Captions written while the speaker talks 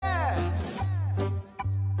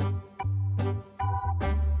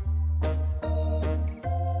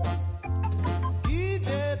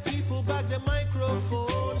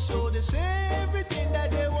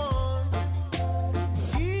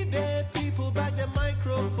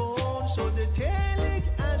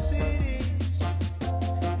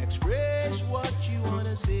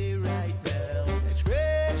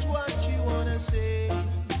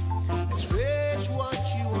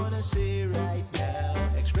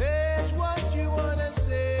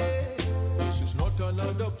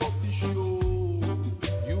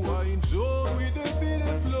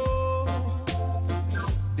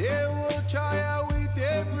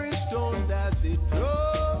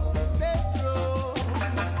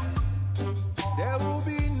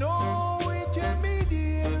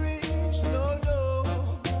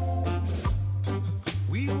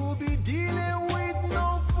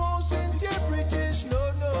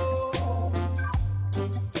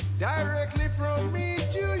directly from me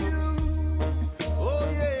to you. Oh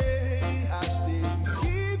yeah, I say,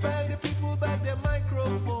 give back the people back their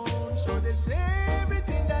microphone so they say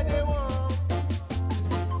everything that they want.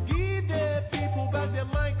 Give the people back their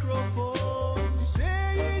microphone,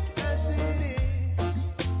 say it as it is.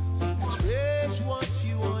 Express what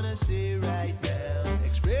you wanna say right now.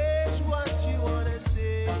 Express what you wanna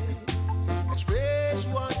say. Express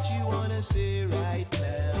what you wanna say right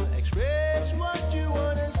now. Express what you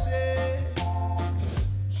wanna say.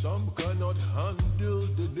 Some cannot handle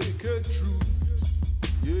the naked truth.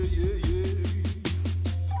 Yeah, yeah, yeah.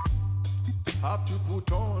 Have to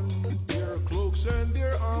put on their cloaks and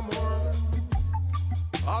their armor.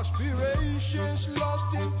 Aspirations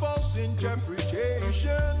lost in false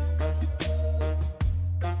interpretation.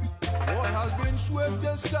 What has been swept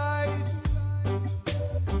aside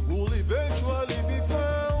will eventually be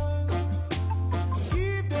found.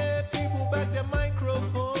 Give the people back the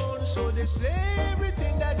microphone so they say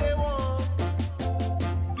everything that they want.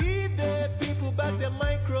 Give the people back the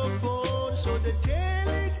microphone so they tell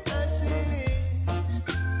it as it is.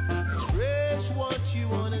 Express what you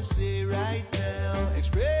wanna say right now.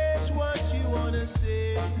 Express what you wanna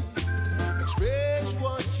say. Express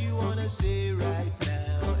what you wanna say right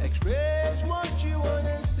now. Express what you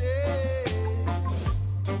wanna say.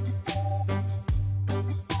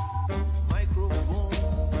 Microphone,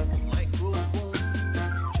 microphone.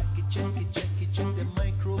 Check it, check it, check it, check the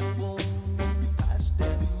microphone. Pass the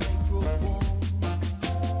microphone.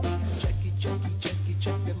 Check it, check it, check it,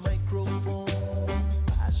 check the microphone.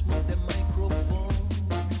 Pass me the microphone.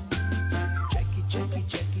 Check it, check it,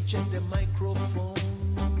 check it, check the microphone.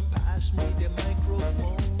 Pass me the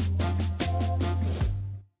microphone.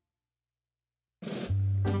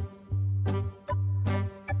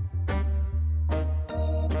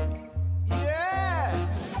 Yeah.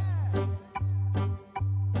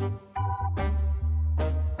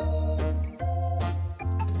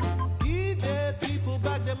 Give the people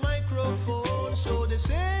back the microphone so they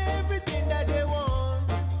say everything that they want.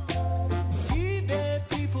 Give the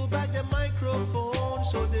people back the microphone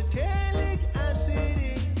so they tell it as it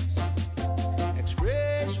is.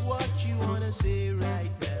 Express what you wanna say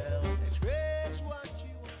right now. Express what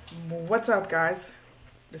you want. What's up, guys?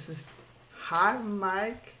 This is Hot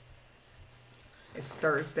Mike. It's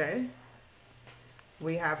Thursday.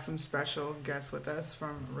 We have some special guests with us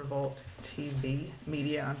from Revolt TV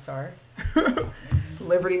Media. I'm sorry,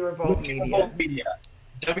 Liberty Revolt Media. Revolt Media.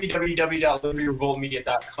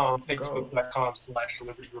 www.libertyrevoltmedia.com,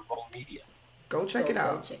 facebook.com/libertyrevoltmedia. Go check it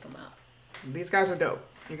out. Check them out. These guys are dope.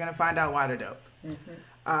 You're gonna find out why they're dope.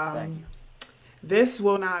 Thank you. This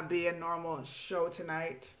will not be a normal show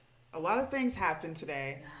tonight. A lot of things happened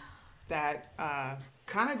today that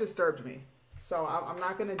kind of disturbed me. So I'm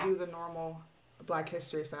not going to do the normal Black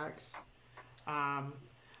History facts.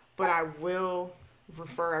 But I will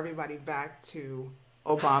refer everybody back to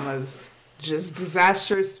Obama's just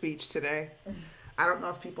disastrous speech today. I don't know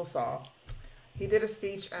if people saw. He did a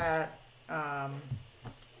speech at,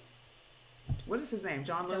 what is his name?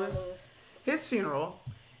 John Lewis? His funeral.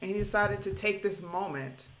 And he decided to take this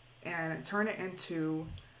moment and turn it into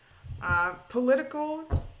political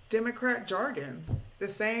Democrat jargon. The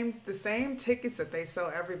same tickets that they sell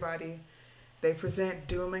everybody. They present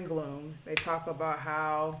doom and gloom. They talk about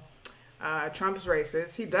how Trump's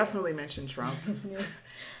racist. He definitely mentioned Trump.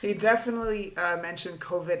 He definitely mentioned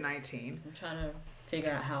COVID-19. I'm trying to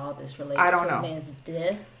figure out how all this relates I don't to know. a man's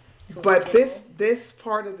death. But this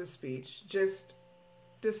part of the speech just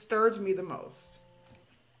disturbed me the most.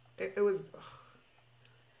 It was.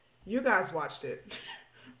 You guys watched it.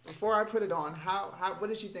 Before I put it on, what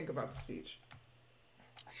did you think about the speech?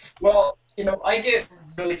 Well, I get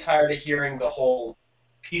really tired of hearing the whole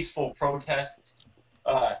peaceful protest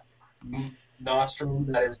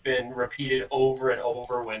nostrum that has been repeated over and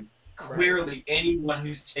over when clearly anyone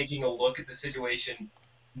who's taking a look at the situation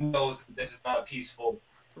knows that this is not a peaceful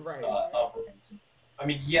operation. I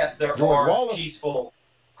mean, yes, there are peaceful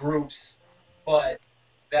groups, but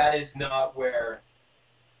that is not where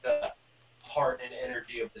the heart and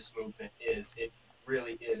energy of this movement is. It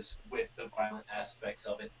really is with the violent aspects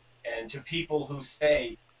of it. And to people who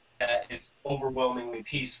say that it's overwhelmingly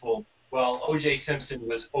peaceful, well, O.J. Simpson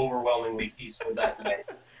was overwhelmingly peaceful that night.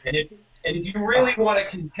 And if you really want to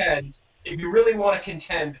contend,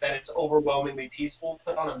 that it's overwhelmingly peaceful,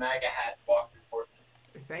 put on a MAGA hat and walk through Portland.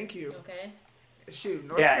 Thank you. Okay. Shoot,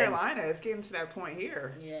 North Carolina, it's getting to that point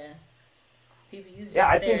here. Yeah. People use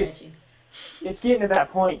I think it's getting to that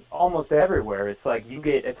point almost everywhere. It's like you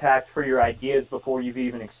get attacked for your ideas before you've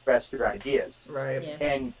even expressed your ideas. Right. Yeah.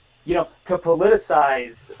 And to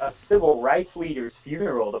politicize a civil rights leader's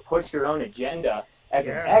funeral to push your own agenda as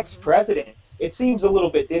an ex-president, it seems a little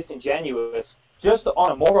bit disingenuous just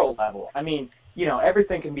on a moral level. I mean,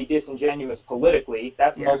 everything can be disingenuous politically.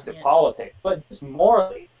 That's most of politics. But just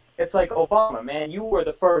morally, it's like, Obama, man, you were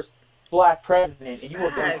the first black president, and you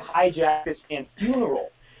were going to hijack this man's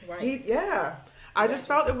funeral. Right. I just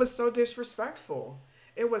felt it was so disrespectful.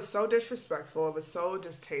 It was so disrespectful. It was so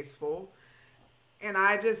distasteful. And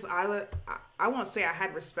I won't say I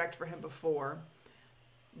had respect for him before,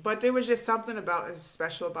 but there was just something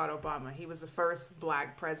special about Obama. He was the first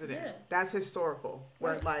black president. Yeah. That's historical.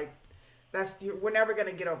 We're we're never going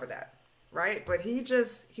to get over that. Right? But he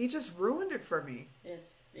just ruined it for me.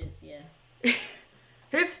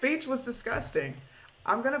 His speech was disgusting.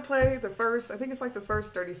 I'm going to play the first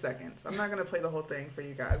 30 seconds. I'm not going to play the whole thing for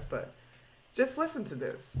you guys, but just listen to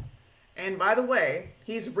this. And by the way,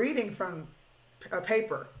 he's reading from a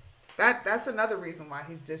paper. That's another reason why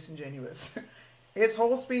he's disingenuous. His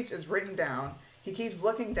whole speech is written down. He keeps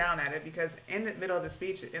looking down at it because in the middle of the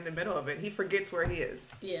speech, in the middle of it, he forgets where he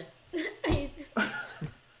is. Yeah. Let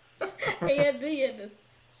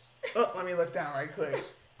me look down right quick.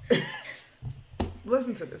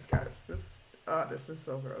 Listen to this, guys. This is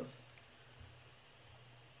so gross.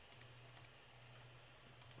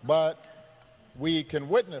 But we can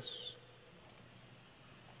witness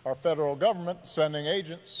our federal government sending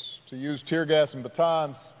agents to use tear gas and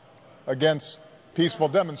batons against peaceful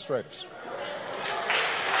demonstrators.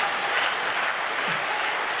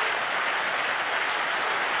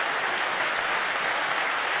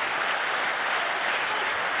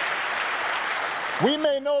 We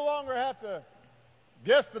may no longer have to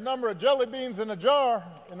guess the number of jelly beans in a jar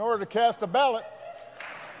in order to cast a ballot.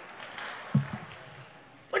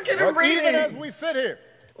 Look at him reading. Even as we sit here.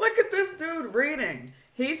 Look at this dude reading.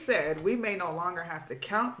 He said, we may no longer have to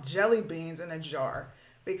count jelly beans in a jar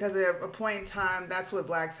because at a point in time, that's what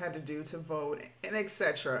blacks had to do to vote and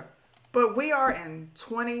etc. But we are in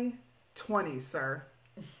 2020, sir.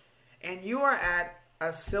 And you are at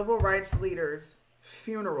a civil rights leader's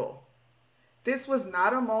funeral. This was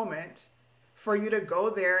not a moment for you to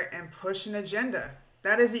go there and push an agenda.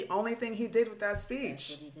 That is the only thing he did with that speech.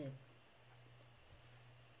 That's what he did.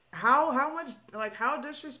 How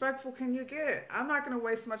disrespectful can you get? I'm not going to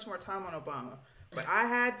waste much more time on Obama, but I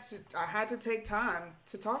had to take time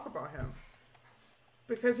to talk about him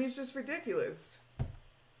because he's just ridiculous.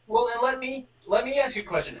 Well, and let me ask you a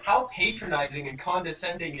question. How patronizing and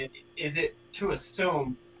condescending is it to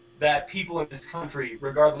assume that people in this country,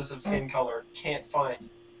 regardless of skin color, can't find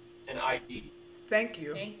an ID? Thank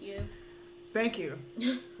you. Thank you.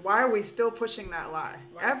 Why are we still pushing that lie?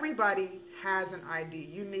 Right. Everybody has an ID.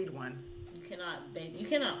 You need one. You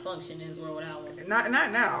cannot function in this world without one. Not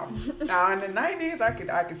now. Now in the 90s,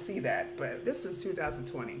 I could see that, but this is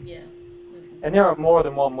 2020. Yeah. And there are more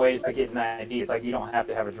than one ways to get an ID. It's like you don't have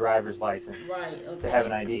to have a driver's license to have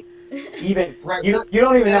an ID. Even you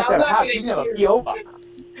don't even have to have a house. You can have a P.O.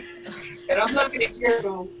 box. And I'm not going to hear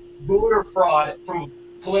about voter fraud from a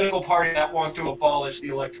political party that wants to abolish the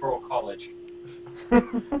Electoral College.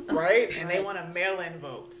 Right? And they want to mail-in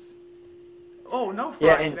votes. Oh, no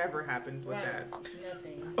fraud could ever happen with that.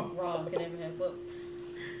 Nothing wrong could ever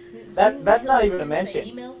happen. That's not even a mention.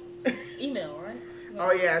 Email, right?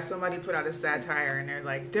 Oh, yeah. Somebody put out a satire, and they're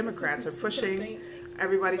like, Democrats are pushing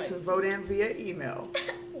everybody to vote in via email.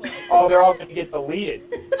 Oh, they're all going to get deleted.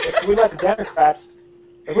 If we let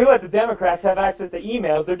the Democrats have access to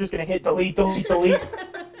emails, they're just going to hit delete.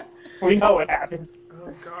 We know what happens.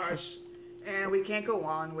 Oh, gosh. And we can't go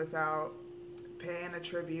on without paying a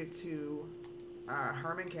tribute to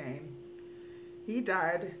Herman Cain. He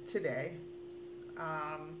died today.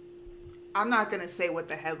 I'm not going to say what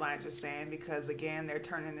the headlines are saying because, again, they're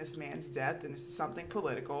turning this man's death into something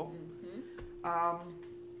political. Mm-hmm.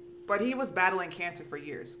 But he was battling cancer for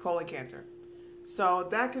years, colon cancer. So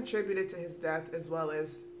that contributed to his death as well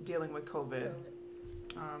as dealing with COVID.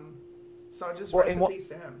 So just rest in peace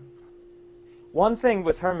to him. One thing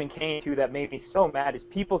with Herman Cain, too, that made me so mad is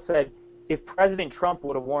people said if President Trump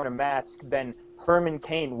would have worn a mask, then Herman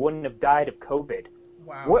Cain wouldn't have died of COVID.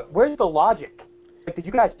 Wow. Where's the logic? Like, did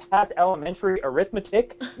you guys pass elementary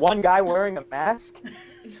arithmetic? One guy wearing a mask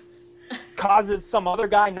causes some other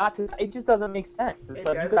guy not to. It just doesn't make sense. It's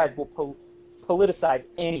like you guys will politicize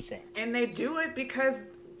anything. And they do it because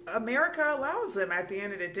America allows them. At the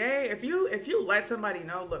end of the day, if you let somebody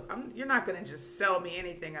know, look, you're not going to just sell me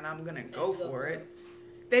anything and I'm going to go for it.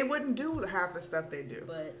 They wouldn't do half the stuff they do.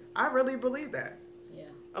 But I really believe that. Yeah.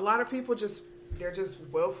 A lot of people they're just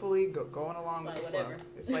willfully going along with the flow. Whatever.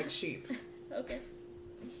 It's like sheep. Okay.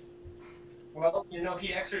 Well,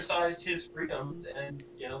 he exercised his freedoms, and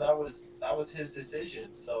that was his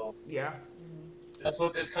decision. So Yeah. that's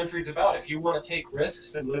what this country's about. If you want to take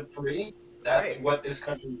risks and live free, that's Right. what this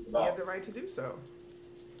country's You about. have the right to do so.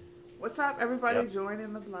 What's up, everybody? Yep.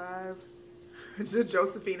 Joining the live.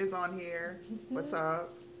 Josephine is on here. What's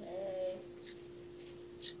up? Hey.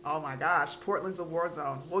 Oh my gosh, Portland's a war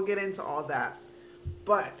zone. We'll get into all that.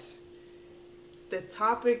 But the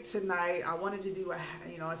topic tonight, I wanted to do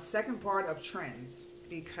a second part of trends,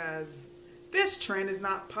 because this trend is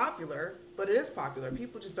not popular, but it is popular.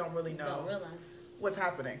 People just don't really know Don't realize. what's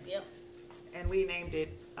happening. Yep. And we named it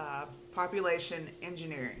population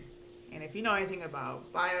engineering. And if you know anything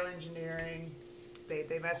about bioengineering,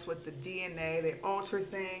 they mess with the DNA, they alter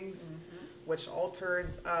things, which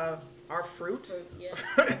alters our fruit, Yeah.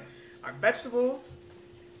 our vegetables,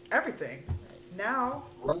 everything. Now,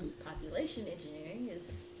 Population engineering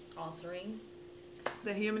is altering.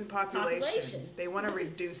 the human population, Population. they want to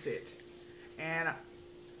reduce it. And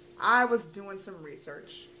I was doing some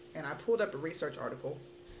research, and I pulled up a research article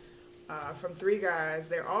from 3 guys.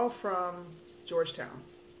 They're all from Georgetown,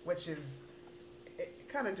 which is, it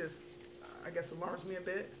kind of just, I guess, alarms me a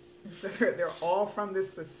bit. They're all from this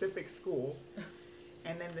specific school,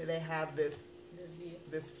 and then they have this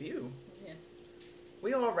view. Yeah.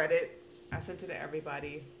 We all read it. I sent it to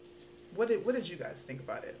everybody. What did you guys think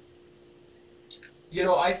about it?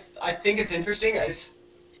 I think it's interesting.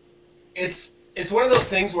 It's one of those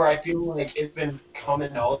things where I feel like it's been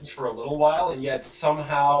common knowledge for a little while, and yet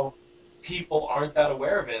somehow people aren't that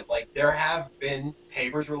aware of it. Like, there have been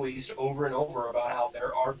papers released over and over about how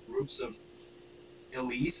there are groups of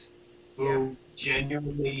elites who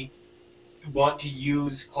genuinely want to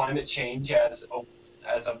use climate change as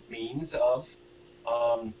a means of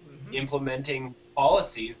implementing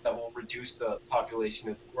policies that will reduce the population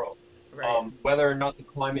of the world. Right. Whether or not the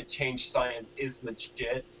climate change science is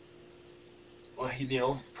legit,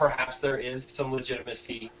 well, perhaps there is some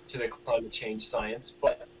legitimacy to the climate change science,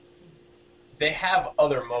 but they have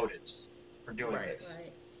other motives for doing this.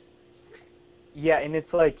 Right. Yeah, and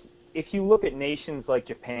it's like, if you look at nations like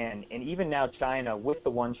Japan and even now China with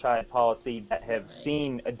the one-child policy that have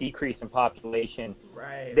seen a decrease in population,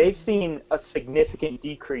 Right. they've seen a significant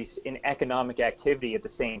decrease in economic activity at the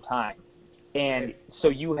same time. And so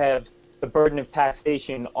you have the burden of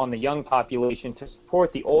taxation on the young population to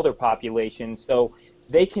support the older population. So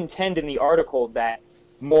they contend in the article that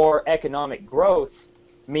more economic growth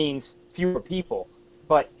means fewer people.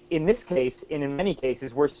 But in this case, and in many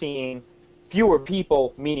cases, we're seeing fewer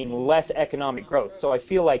people meaning less economic growth. So I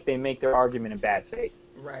feel like they make their argument in bad faith.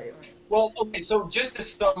 Right. Well, okay, so just to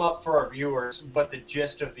sum up for our viewers what the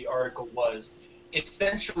gist of the article was,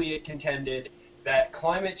 essentially it contended that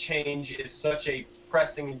climate change is such a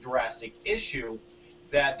pressing and drastic issue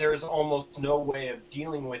that there is almost no way of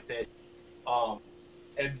dealing with it.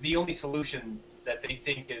 And the only solution that they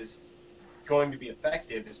think is going to be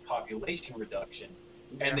effective is population reduction.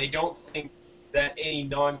 Yeah. And they don't think that any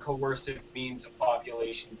non-coercive means of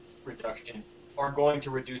population reduction are going to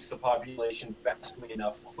reduce the population fastly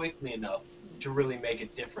enough, quickly enough to really make a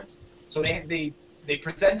difference. So they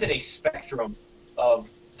presented a spectrum of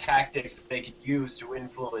tactics that they could use to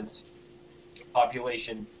influence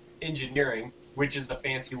population engineering, which is a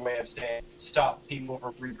fancy way of saying stop people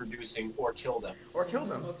from reproducing or kill them. Or kill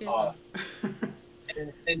them. Okay.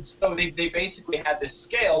 And so they basically had this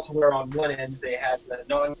scale to where on one end they had the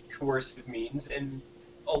non-coercive means, and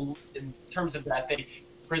in terms of that they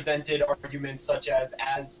presented arguments such as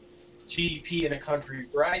GDP in a country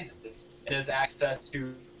rises and as access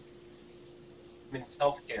to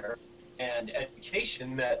health care and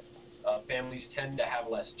education, that families tend to have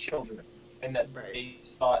less children, and that they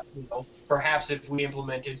thought, perhaps if we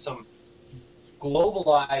implemented some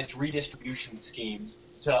globalized redistribution schemes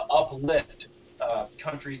to uplift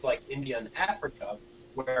countries like India and Africa,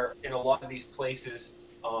 where in a lot of these places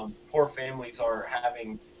poor families are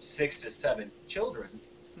having 6 to 7 children,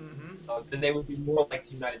 then they would be more like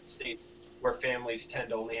the United States, where families tend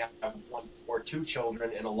to only have 1 or 2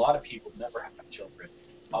 children, and a lot of people never have children.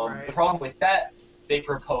 The problem with that, they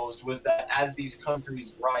proposed, was that as these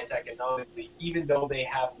countries rise economically, even though they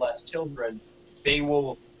have less children, they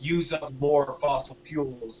will use up more fossil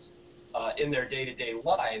fuels in their day-to-day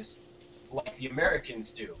lives, like the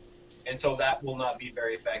Americans do. And so that will not be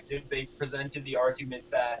very effective. They presented the argument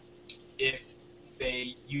that if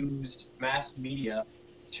they used mass media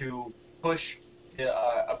to push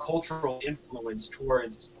a cultural influence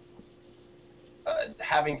towards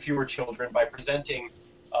having fewer children by presenting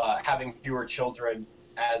having fewer children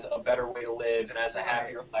as a better way to live and as a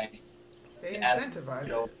happier life, They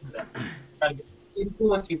incentivize it.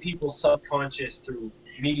 influencing people's subconscious through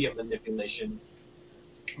media manipulation.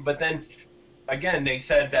 But then, again, they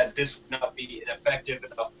said that this would not be an effective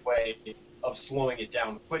enough way of slowing it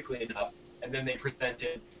down quickly enough, and then they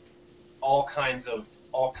presented all kinds of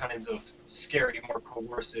scary, more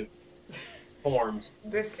coercive forms.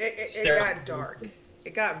 It got dark.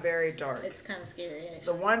 It got very dark. It's kind of scary, actually.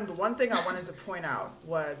 The one thing I wanted to point out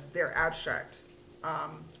was their abstract.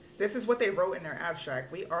 This is what they wrote in their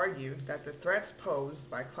abstract. We argue that the threats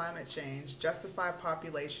posed by climate change justify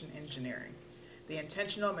population engineering, the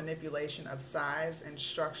intentional manipulation of size and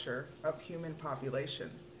structure of human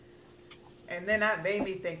population. And then that made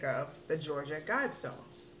me think of the Georgia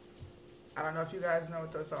Guidestones. I don't know if you guys know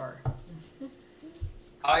what those are.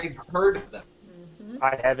 I've heard of them.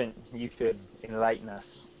 I haven't. You should enlighten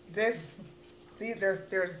us. There's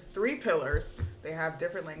 3 pillars. They have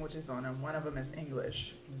different languages on them. One of them is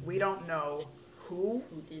English. We don't know who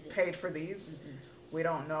paid for these. We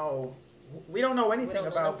don't know anything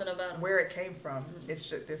about where it came from. It's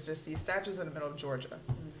just these statues in the middle of Georgia.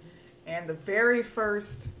 And the very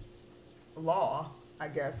first law, I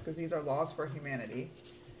guess, because these are laws for humanity,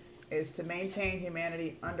 is to maintain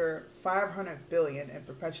humanity under 500 billion in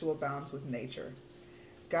perpetual balance with nature,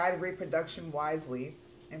 guide reproduction wisely,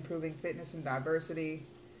 improving fitness and diversity,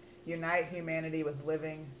 unite humanity with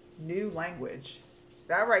living new language.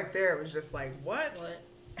 That right there was just like, what?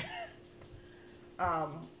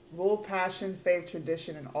 Rule passion, faith,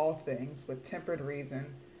 tradition, in all things with tempered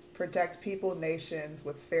reason, protect people, nations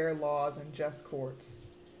with fair laws and just courts.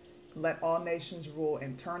 Let all nations rule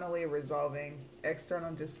internally, resolving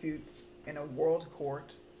external disputes in a world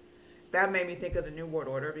court. That made me think of the New World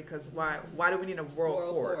Order, because why do we need a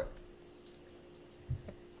world court?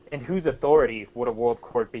 And whose authority would a world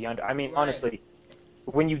court be under? I mean, honestly,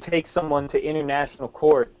 when you take someone to international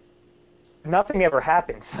court, nothing ever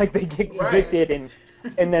happens. Like, they get convicted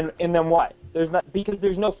and then what? Because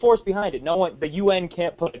there's no force behind it. No one, the UN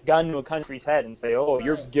can't put a gun to a country's head and say, "Oh,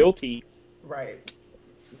 you're guilty." Right.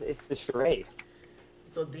 It's a charade.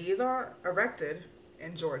 So these are erected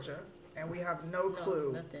in Georgia, and we have no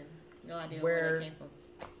clue. Nothing. No idea where they came from.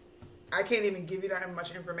 I can't even give you that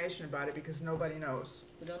much information about it because nobody knows.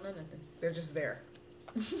 We don't know nothing. They're just there.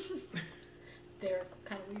 They're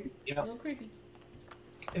kind of weird. Yeah. A little creepy.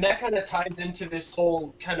 And that kind of ties into this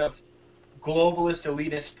whole kind of globalist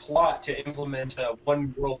elitist plot to implement a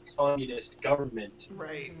one world communist government.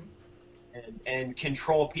 Right. And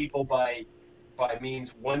control people by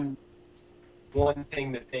means one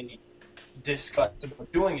thing that they discussed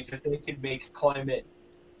about doing is if they could make climate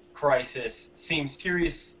crisis seem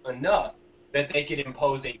serious enough that they could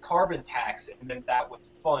impose a carbon tax, and then that would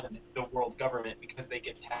fund the world government because they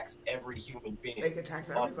could tax every human being. They could tax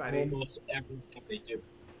everybody. On almost everything they do.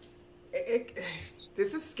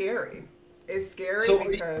 This is scary. It's scary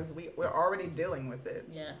because we're already dealing with it.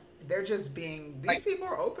 Yeah. They're just these people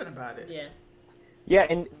are open about it. Yeah. Yeah,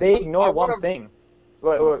 and they ignore one thing.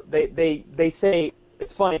 They say,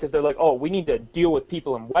 it's funny because they're like, oh, we need to deal with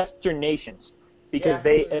people in Western nations because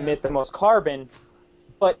they emit the most carbon,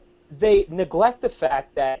 but they neglect the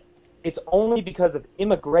fact that it's only because of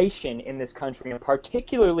immigration in this country, and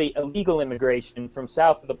particularly illegal immigration from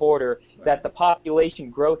south of the border, that the population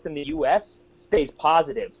growth in the U.S. stays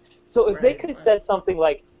positive. So if they could have said something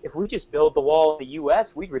like, if we just build the wall in the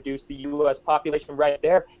U.S., we'd reduce the U.S. population right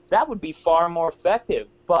there, that would be far more effective.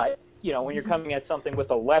 But, you know, when you're coming at something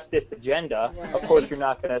with a leftist agenda, of course you're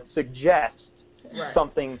not going to suggest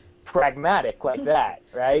something pragmatic like that,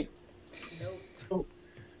 right? So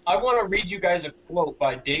I want to read you guys a quote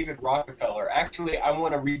by David Rockefeller. Actually, I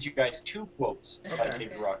want to read you guys 2 quotes by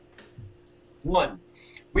David Rockefeller. 1.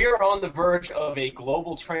 We are on the verge of a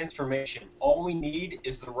global transformation. All we need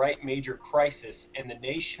is the right major crisis, and the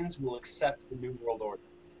nations will accept the New World Order.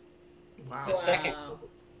 Wow. The second quote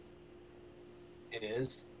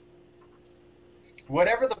is,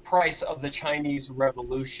 whatever the price of the Chinese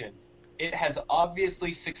Revolution, it has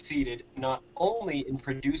obviously succeeded not only in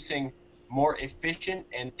producing more efficient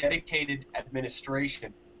and dedicated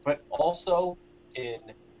administration, but also in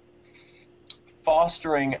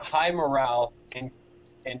fostering high morale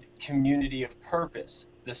and community of purpose.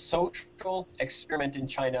 The social experiment in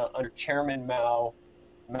China under Chairman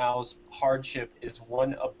Mao's hardship is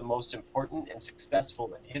one of the most important and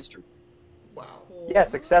successful in history. Wow. Yeah,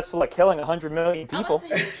 successful at killing 100 million people. I was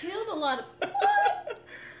saying, he killed a lot of...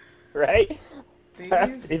 Right?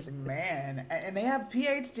 These, man, and they have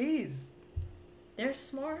PhDs. They're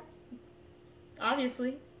smart.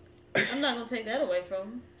 Obviously. I'm not going to take that away from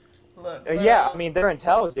them. Look. Yeah, I mean, they're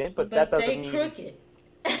intelligent, but that doesn't mean... they're crooked.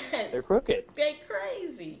 They're crooked. They're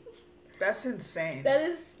crazy. That's insane. That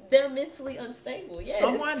is they're mentally unstable. Yes.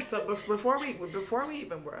 Before we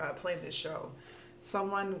even play this show,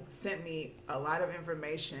 someone sent me a lot of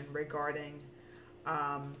information regarding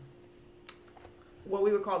what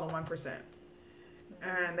we would call the 1%.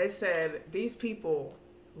 And they said these people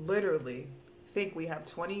literally think we have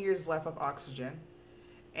 20 years left of oxygen,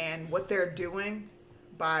 and what they're doing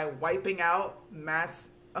by wiping out mass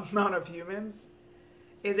amount of humans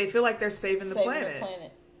is they feel like they're saving the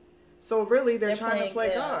planet. So really, they're trying to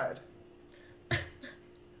play God.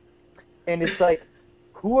 And it's like,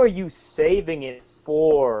 who are you saving it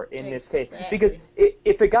for in this case? Because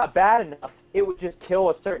if it got bad enough, it would just kill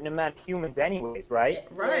a certain amount of humans anyways, right?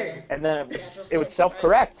 Right. And then it would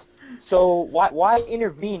self-correct. So why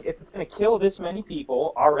intervene if it's going to kill this many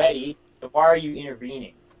people already? Why are you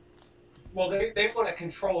intervening? Well, they want to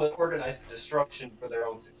control and organize the destruction for their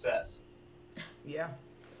own success. Yeah.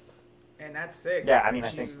 And that's sick. Yeah, I mean, I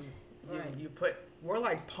think... we're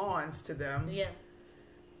like pawns to them. Yeah.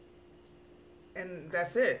 And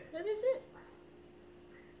that's it. That is it.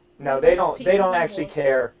 No, they don't actually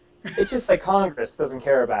care. It's just like Congress doesn't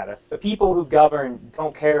care about us. The people who govern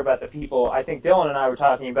don't care about the people. I think Dylan and I were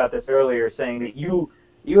talking about this earlier, saying that you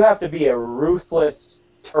have to be a ruthless,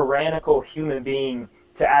 tyrannical human being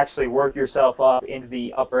to actually work yourself up into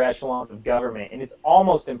the upper echelons of government. And it's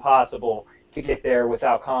almost impossible to get there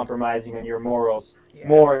without compromising on your morals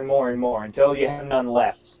more and more and more until you have none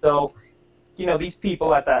left. So, these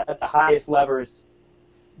people at the highest levels,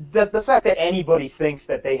 the fact that anybody thinks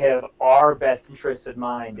that they have our best interests in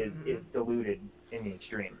mind is diluted in the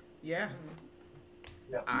extreme. Yeah.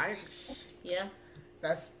 Yeah.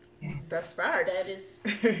 That's facts. That is.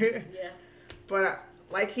 Yeah. But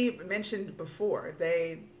like he mentioned before,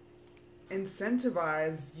 they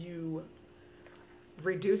incentivize you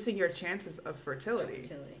reducing your chances of fertility.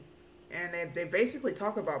 And they basically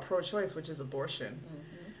talk about pro-choice, which is abortion.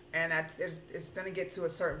 And it's going to get to a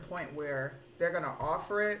certain point where they're going to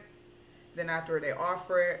offer it. Then after they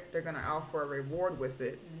offer it, they're going to offer a reward with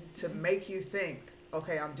it to make you think,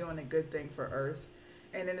 okay, I'm doing a good thing for Earth.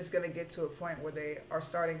 And then it's going to get to a point where they are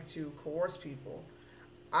starting to coerce people.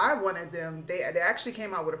 I wanted them, they actually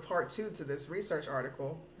came out with a part 2 to this research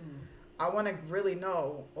article. I want to really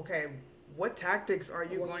know, okay, what tactics are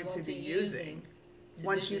you going to be using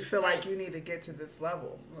once you feel like you need to get to this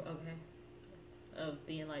level? Okay. Of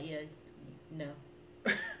being like, no.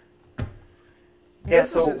 Yeah.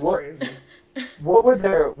 So what were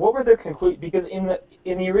their conclusions? Because in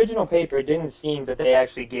the original paper, it didn't seem that they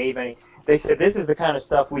actually gave any. They said this is the kind of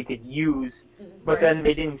stuff we could use, but then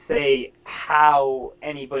they didn't say how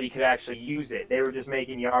anybody could actually use it. They were just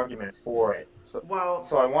making the argument for it.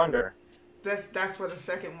 So I wonder. That's where the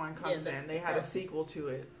second one comes in. They had a sequel to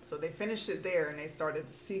it. So they finished it there and they started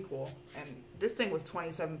the sequel. And this thing was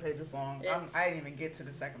 27 pages long. I didn't even get to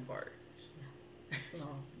the second part. It's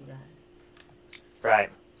long, you guys. Right.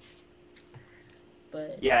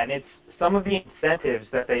 But yeah, and it's some of the incentives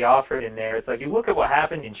that they offered in there. It's like you look at what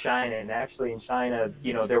happened in China, and actually in China,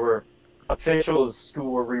 there were officials who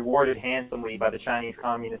were rewarded handsomely by the Chinese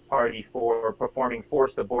Communist Party for performing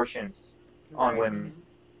forced abortions on women.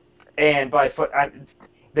 And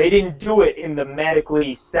they didn't do it in the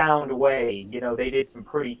medically sound way. They did some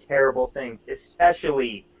pretty terrible things,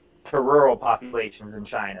 especially to rural populations in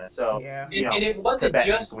China. So, and it wasn't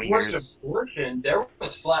just forced abortion. There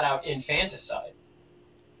was flat out infanticide.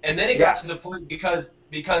 And then it got to the point because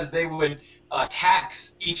they would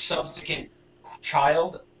tax each subsequent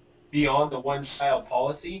child beyond the one-child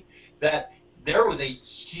policy, that there was a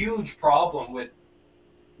huge problem with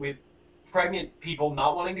pregnant people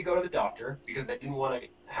not wanting to go to the doctor because they didn't want to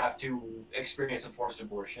have to experience a forced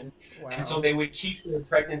abortion. Wow. And so they would keep their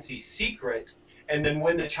pregnancy secret. And then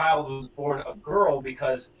when the child was born a girl,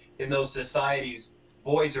 because in those societies,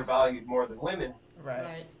 boys are valued more than women,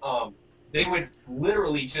 they would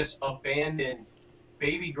literally just abandon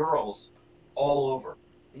baby girls all over.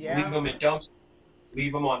 Yeah. Leave them in dumps,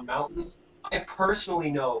 leave them on mountains. I personally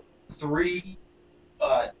know 3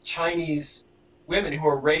 Chinese women who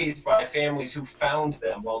were raised by families who found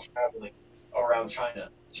them while traveling around China,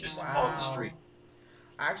 just on the street.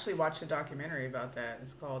 I actually watched a documentary about that.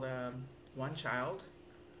 It's called One Child,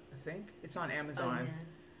 I think. It's on Amazon. Oh,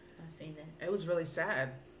 yeah. I've seen that. It was really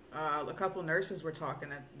sad. A couple nurses were talking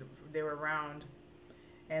that they were around,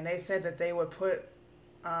 and they said that they would put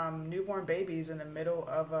newborn babies in the middle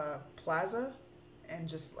of a plaza and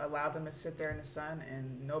just allow them to sit there in the sun,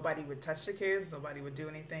 and nobody would touch the kids, nobody would do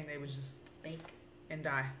anything. They would just bake and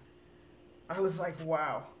die. I was like,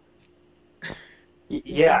 wow.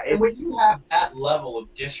 Yeah, and when you have that level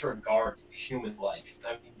of disregard for human life,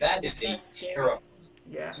 I mean, that is a terrifying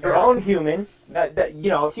Yeah. Your own human, that you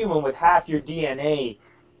know, a human with half your DNA,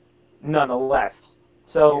 nonetheless.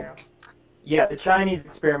 So, yeah, the Chinese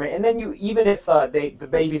experiment, and then even if the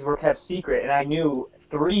babies were kept secret, and I knew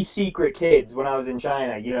 3 secret kids when I was in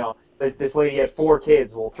China. You know, that this lady had 4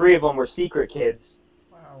 kids. Well, 3 of them were secret kids.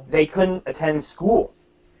 Wow. They couldn't attend school.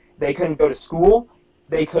 They couldn't go to school.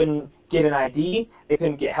 They couldn't get an ID. They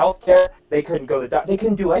couldn't get health care. They couldn't go to they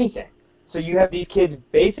couldn't do anything. So you have these kids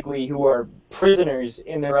basically who are prisoners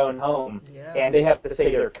in their own home, and they have to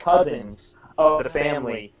say they're cousins of the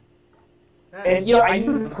family. And, you know, I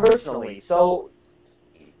knew them personally, so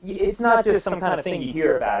it's not just some kind of thing you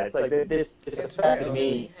hear about. It's like this affected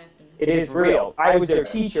me. It is real. I was their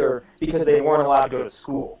teacher because they weren't allowed to go to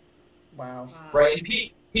school. Wow. Right. And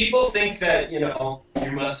people think that, you know,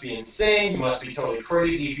 you must be insane, you must be totally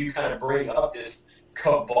crazy if you kind of bring up this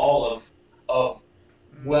cabal of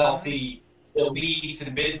wealthy elites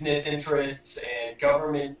and business interests and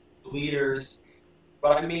government leaders.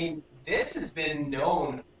 But, I mean, this has been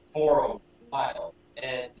known for a while.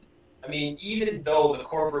 And, I mean, even though the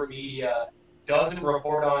corporate media doesn't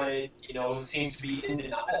report on it, you know, seems to be in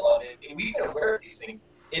denial of it, and we've been aware of these things.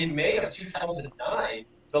 In May of 2009,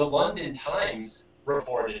 the London Times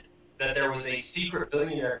reported that there was a secret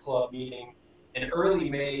billionaire club meeting in early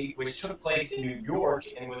May, which took place in New York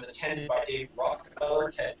and was attended by Dave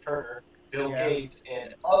Rockefeller, Ted Turner, Bill Gates,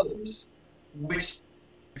 and others, which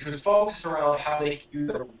was focused around how they could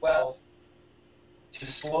use their wealth to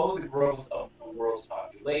slow the growth of the world's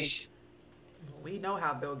population. We know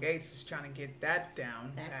how Bill Gates is trying to get that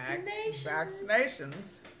down.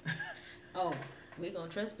 Vaccinations. Oh, we're going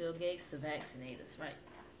to trust Bill Gates to vaccinate us, right?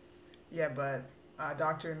 Yeah, but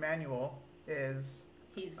Dr. Emmanuel he's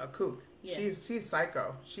a kook. Yeah. She's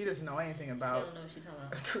psycho. She doesn't know anything about I don't know what she's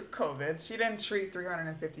talking about. COVID. She didn't treat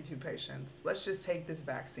 352 patients. Let's just take this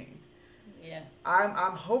vaccine. Yeah.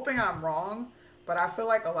 I'm hoping I'm wrong, but I feel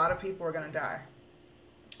like a lot of people are going to die.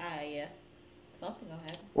 Yeah. Something going to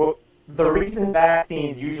happen. Well, the reason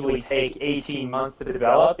vaccines usually take 18 months to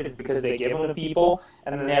develop is because they give them to people,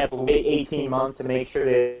 and then they have to wait 18 months to make sure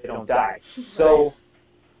they don't die. So,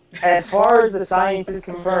 as far as the science is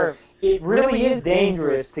confirmed, it really is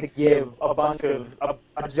dangerous to give a bunch of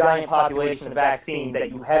a giant population of vaccine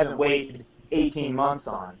that you haven't waited 18 months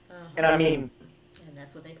on. And I mean, and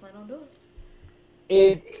that's what they plan on doing.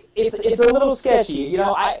 It's a little sketchy. You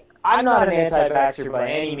know, I'm not an anti-vaxxer by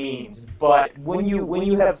any means, but when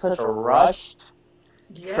you have such a rushed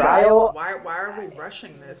trial, why are we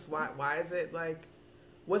rushing this? Why is it like,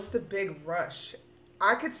 what's the big rush?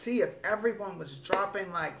 I could see if everyone was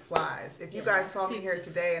dropping like flies. If you guys saw me here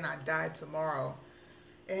today and I died tomorrow,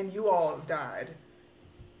 and you all died,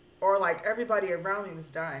 or like everybody around me was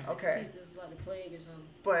dying. Okay. It was like a plague or something.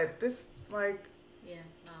 But this like. Yeah.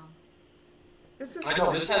 No. This is. I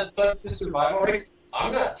know this has such a survival rate.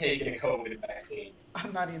 I'm not taking a COVID vaccine.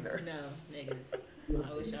 I'm not either. No, negative.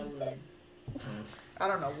 I wish I would. I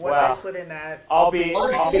don't know what they put in that. I'll be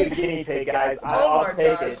the guinea pig, guys. I'll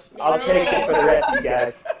take it. I'll take it for the rest of you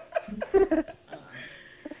guys.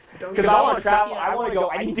 Because I want to travel. I want to go.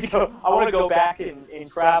 I need to go. I want to go back and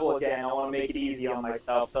travel again. I want to make it easy on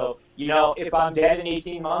myself. So, you know, if I'm dead in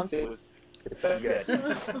 18 months, it's been good.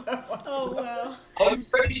 Oh wow. I'm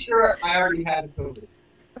pretty sure I already had COVID.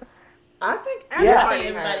 I think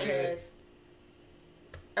everybody had it.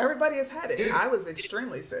 Everybody has had it. Dude, I was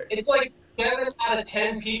extremely sick. It's like 7 out of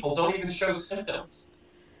 10 people don't even show symptoms.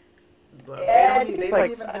 But they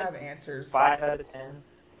don't even have answers. 5 out of 10.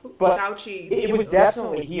 But Fauci, it was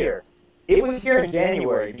definitely here. It was here in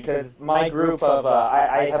January because my group of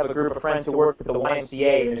I have a group of friends who work with the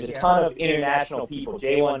YMCA, and there's a ton of international people,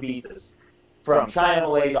 J1 visas, from China,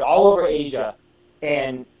 Malaysia, all over Asia,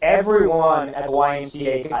 and everyone at the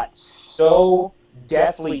YMCA got so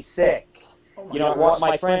deathly sick. You know what?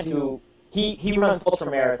 My friend who he runs ultra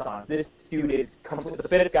marathons. This dude is the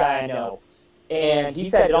fittest guy I know, and he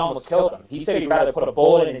said it almost killed him. He said he'd rather put a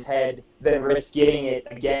bullet in his head than risk getting it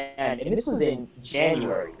again. And this was in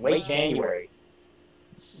January, late January.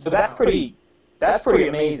 So that's pretty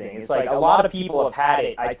amazing. It's like a lot of people have had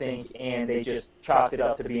it, I think, and they just chalked it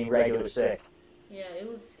up to being regular sick. Yeah,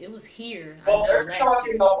 it was here. Well, they're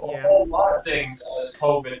talking about a whole lot of things as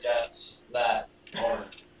COVID deaths that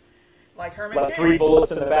aren't. Like Herman Like Cain. 3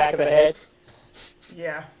 bullets in the back of the head.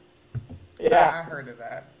 Yeah. Yeah. I heard of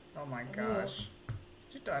that. Oh my gosh.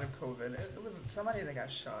 She died of COVID. It was somebody that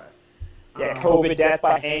got shot. Yeah, COVID death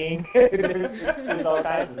by hanging. There's all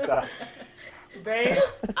kinds of stuff.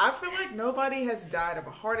 I feel like nobody has died of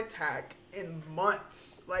a heart attack in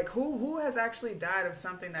months. Like who has actually died of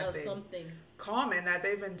something that common that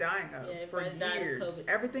they've been dying of for years?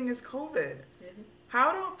 Everything is COVID. Mm-hmm.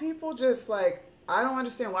 How don't people just like? I don't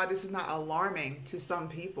understand why this is not alarming to some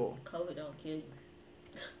people. COVID don't kill you.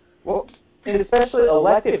 Well, and especially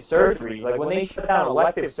elective surgeries. Like when they shut down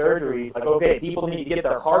elective surgeries, like okay, people need to get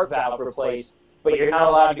their heart valve replaced, but you're not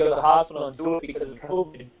allowed to go to the hospital and do it because of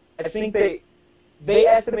COVID. I think they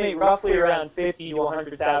estimate roughly around 50 to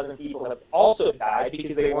 100,000 people have also died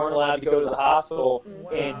because they weren't allowed to go to the hospital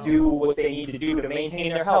and do what they need to do to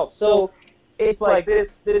maintain their health. So it's like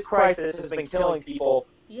this crisis has been killing people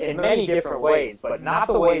in many different ways, but not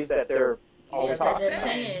the ways that they're always talking they're about.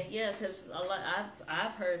 saying, because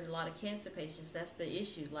I've heard a lot of cancer patients, that's the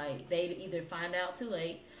issue. Like, they either find out too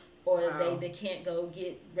late or they can't go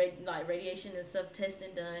get radiation and stuff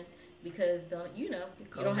testing done. Because you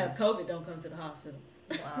don't have COVID, don't come to the hospital.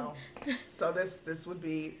 Wow. So this would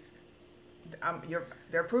be,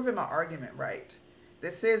 they're proving my argument right.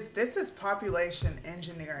 This is population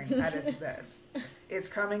engineering at its best. It's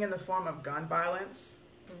coming in the form of gun violence.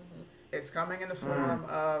 Mm-hmm. It's coming in the form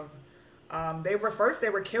of they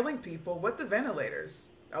were killing people with the ventilators.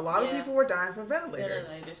 A lot of people were dying from ventilators.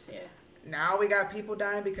 Now we got people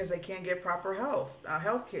dying because they can't get proper health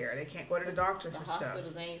care. They can't go to the doctor for stuff. The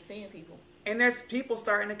hospitals ain't seeing people. And there's people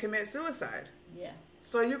starting to commit suicide. Yeah.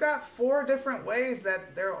 So you got 4 different ways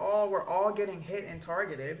that we're all getting hit and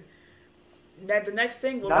targeted. That the next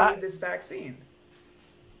thing will be this vaccine.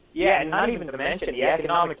 Yeah, and not even to mention the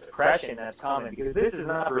economic depression that's coming, because this is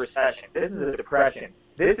not a recession. This is a depression.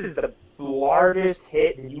 This is the largest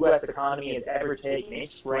hit the U.S. economy has ever taken.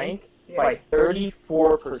 It shrank by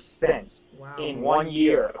 34% in 1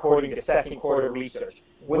 year, according to second quarter research.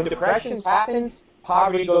 When depression happens,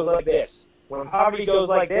 poverty goes like this. When poverty goes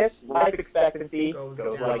like this, life expectancy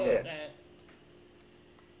goes like this.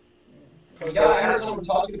 Yeah, I heard someone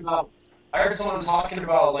talking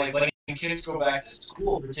about like letting kids go back to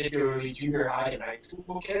school, particularly junior high and high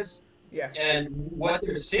school kids. Yeah. And what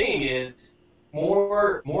they're seeing is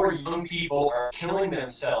more young people are killing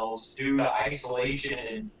themselves due to isolation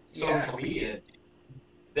and social media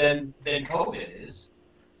than COVID is.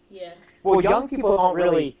 Yeah. Well, young people don't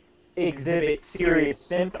really exhibit serious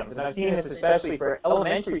symptoms, and I've seen this especially for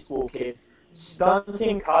elementary school kids.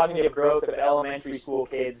 Stunting cognitive growth of elementary school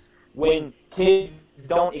kids when kids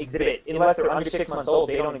don't exhibit, unless they're under 6 months old,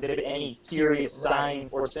 they don't exhibit any serious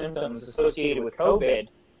signs or symptoms associated with COVID,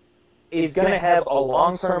 is going to have a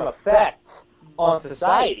long-term effect on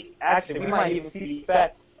society. Actually, we might even see the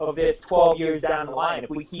effect of this 12 years down the line if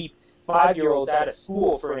we keep 5-year-olds out of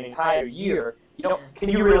school for an entire year. Can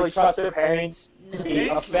you really trust their parents to be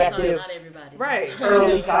effective,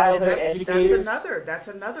 early childhood educators? That's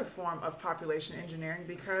another form of population engineering,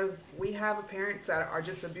 because we have parents that are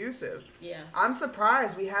just abusive. Yeah. I'm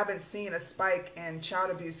surprised we haven't seen a spike in child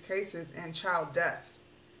abuse cases and child death.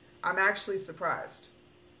 I'm actually surprised.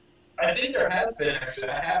 I think there has been, actually.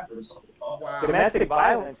 I have heard something about that. Wow. Domestic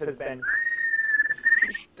violence has been...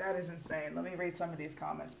 That is insane. Let me read some of these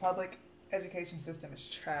comments. Public education system is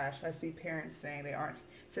trash. I see parents saying they aren't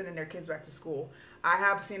sending their kids back to school. I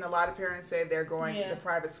have seen a lot of parents say they're going the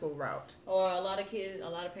private school route. Or a lot of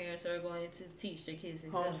parents are going to teach their kids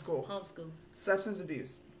homeschool. Substance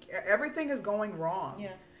abuse. Everything is going wrong.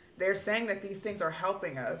 Yeah. They're saying that these things are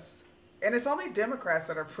helping us. And it's only Democrats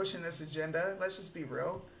that are pushing this agenda. Let's just be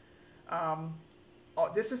real.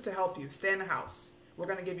 This is to help you. Stay in the house. We're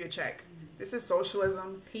going to give you a check. This is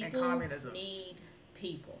socialism and communism. People need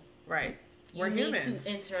people. Right. We're humans. You need to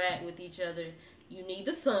interact with each other. You need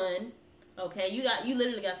the sun. Okay, you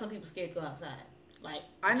literally got some people scared to go outside. Like,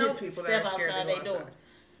 I know people that are scared to go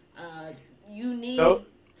outside. You need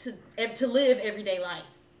to live everyday life.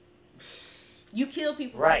 You kill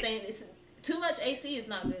people from staying. Too much AC is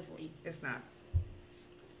not good for you. It's not.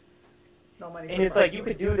 No money. And it's like you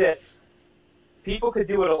could do this. People could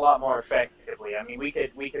do it a lot more effectively. I mean, we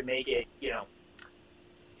could make it,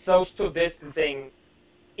 social distancing.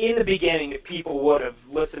 In the beginning, if people would have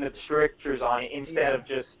listened to the strictures on it instead of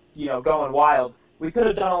just, going wild, we could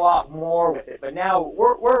have done a lot more with it. But now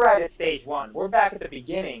we're right at stage 1. We're back at the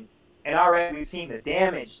beginning, and already we've seen the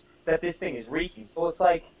damage that this thing is wreaking. So it's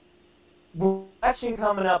like, election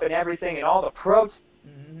coming up and everything, and all the protests.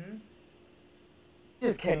 Mm-hmm.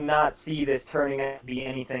 Just cannot see this turning out to be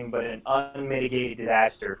anything but an unmitigated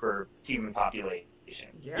disaster for human population.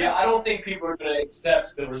 Yeah, I don't think people are going to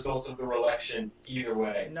accept the results of the election either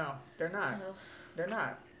way. No, they're not. No. They're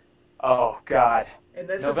not. Oh, God. And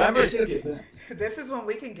this is when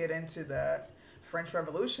we can get into the French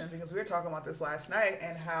Revolution, because we were talking about this last night,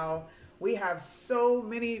 and how we have so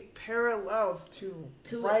many parallels to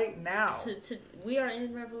right now. We are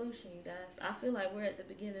in revolution, you guys. I feel like we're at the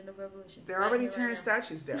beginning of revolution. They're already tearing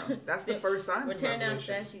statues down. That's the first sign of revolution. We're tearing down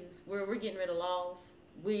statues. We're getting rid of laws.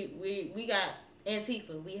 We got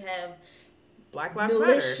Antifa. We have Black Lives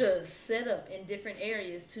militias Matter set up in different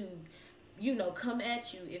areas to, come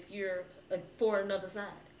at you if you're for another side.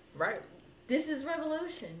 Right. This is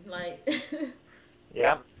revolution. Like.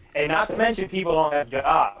 Yeah. And not to mention people don't have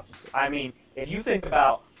jobs. I mean, if you think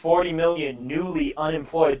about 40 million newly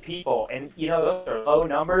unemployed people, and those are low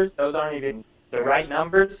numbers, those aren't even the right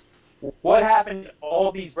numbers. What happened to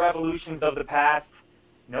all these revolutions of the past?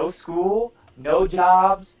 No school, no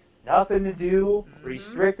jobs, nothing to do,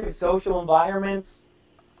 restricted social environments.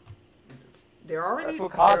 They're already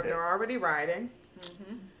rioting.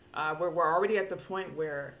 Mm-hmm. We're already at the point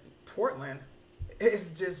where Portland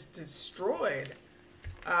is just destroyed.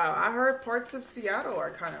 I heard parts of Seattle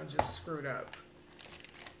are kind of just screwed up.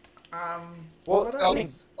 What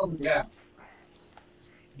else? Yeah.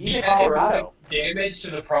 The economic damage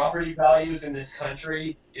to the property values in this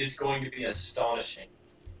country is going to be astonishing.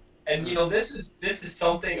 And this is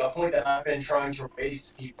a point that I've been trying to raise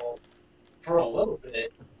to people for a little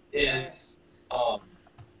bit is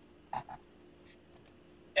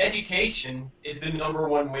education is the number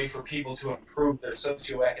one way for people to improve their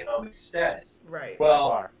socioeconomic status. Right.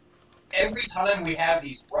 Well, every time we have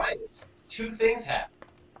these riots, two things happen.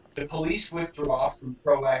 The police withdraw from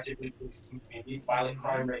proactively policing the community, violent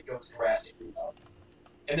crime rate goes drastically up.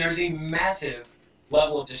 And there's a massive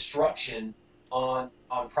level of destruction on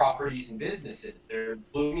properties and businesses. They're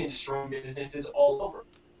looting and destroying businesses all over.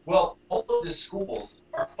 Well, all of the schools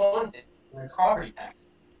are funded by property taxes.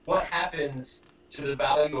 What happens to the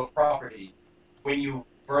value of property when you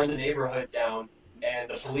burn the neighborhood down and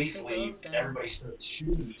the police leave and everybody starts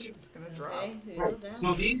shooting? It's going to drop. Right.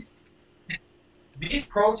 So these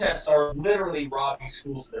protests are literally robbing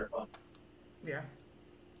schools of their funding. Yeah.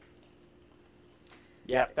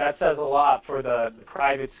 Yeah, that says a lot for the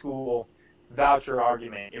private school voucher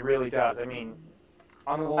argument. It really does. I mean,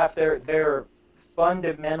 on the left, their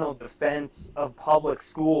fundamental defense of public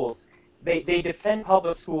schools, they defend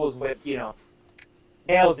public schools with,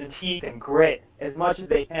 nails and teeth and grit as much as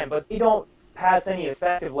they can, but they don't pass any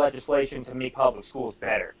effective legislation to make public schools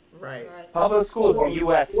better. Right. Public schools in the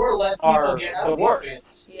U.S. are the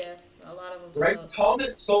worst. Yeah, a lot of them. Right.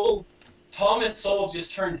 Thomas Sowell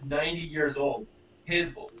just turned 90 years old.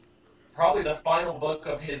 Probably the final book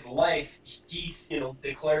of his life, he's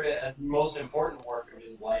declared it as the most important work of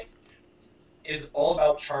his life, is all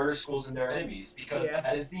about charter schools and their enemies, because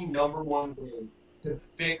that is the number one way to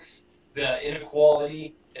fix the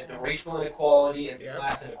inequality, and the racial inequality and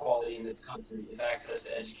class inequality in this country is access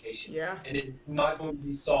to education. Yeah. And it's not going to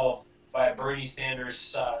be solved by a Bernie Sanders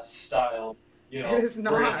style, it is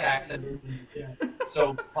not. Bernie tax and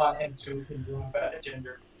so pothead Joe can drop out of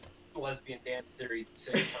gender lesbian dance theory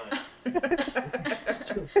 6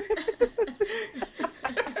 times.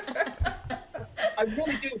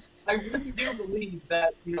 I really do believe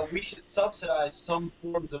that we should subsidize some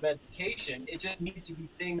forms of education. It just needs to be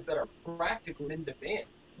things that are practical in demand.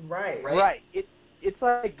 Right. It's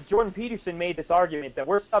like Jordan Peterson made this argument that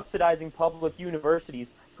we're subsidizing public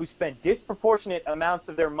universities who spend disproportionate amounts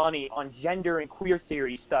of their money on gender and queer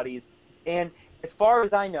theory studies. And as far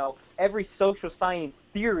as I know, every social science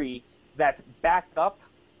theory that's backed up,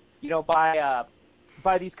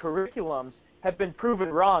 by these curriculums have been proven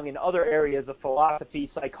wrong in other areas of philosophy,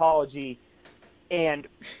 psychology, and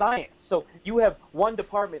science. So you have one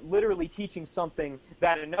department literally teaching something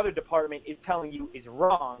that another department is telling you is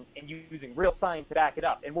wrong and using real science to back it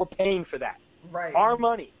up. And we're paying for that. Right. Our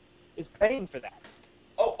money is paying for that.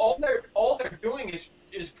 All they're doing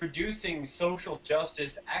is producing social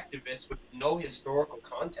justice activists with no historical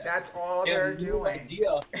context. That's all they're doing. No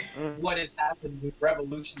idea what has happened with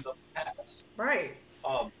revolutions of the past. Right.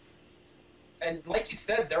 And like you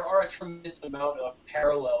said, there are a tremendous amount of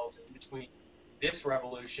parallels in between this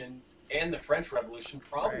revolution and the French Revolution,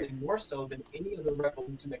 probably more so than any other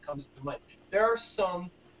revolution that comes to mind. There are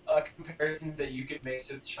some comparisons that you could make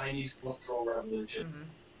to the Chinese Cultural Revolution. Mm-hmm.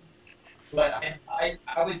 But I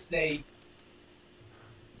would say,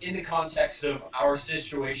 in the context of our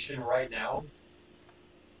situation right now,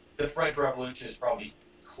 the French Revolution is probably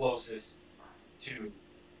closest to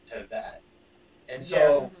that. And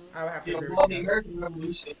so, I would have to agree while the American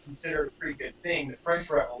Revolution is considered a pretty good thing, the French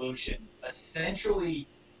Revolution essentially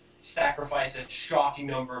sacrificed a shocking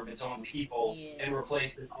number of its own people and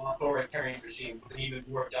replaced an authoritarian regime with an even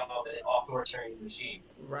more dominant authoritarian regime.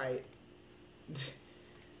 Right.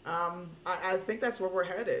 I think that's where we're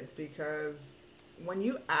headed, because when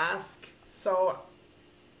you ask, so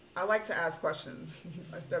I like to ask questions.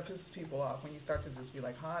 That pisses people off when you start to just be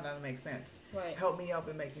like, huh, that doesn't make sense. Right. Help me out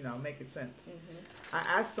and make it sense. Mm-hmm.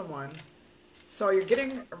 I asked someone, so you're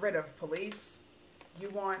getting rid of police, you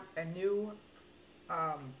want a new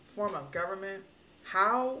form of government.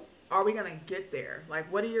 How are we going to get there?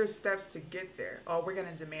 Like, what are your steps to get there? Oh, we're going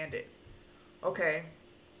to demand it. Okay.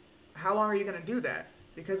 How long are you going to do that?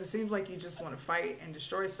 Because it seems like you just want to fight and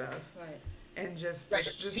destroy stuff. Right. And just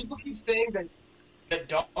people keep saying that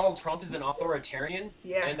Donald Trump is an authoritarian.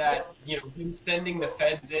 Yeah. And that, him sending the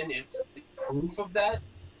feds in is proof of that.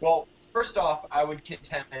 Well, first off, I would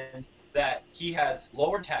contend that he has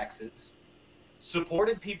lowered taxes,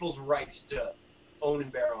 supported people's rights to own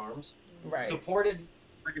and bear arms, right, supported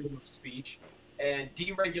freedom of speech, and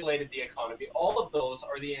deregulated the economy. All of those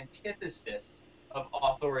are the antithesis of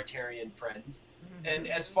authoritarian trends. Mm-hmm. And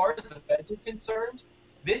as far as the feds are concerned,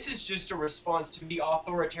 this is just a response to the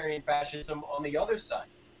authoritarian fascism on the other side.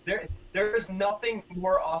 There is nothing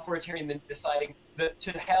more authoritarian than deciding that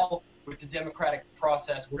to hell with the democratic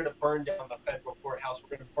process. We're going to burn down the federal courthouse.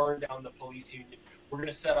 We're going to burn down the police union. We're going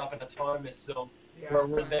to set up an autonomous zone where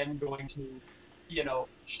we're then going to,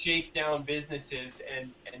 shake down businesses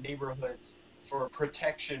and neighborhoods for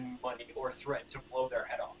protection money or threat to blow their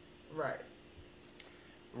head off. Right.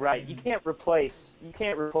 Right. You can't replace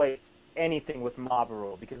anything with mob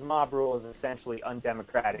rule, because mob rule is essentially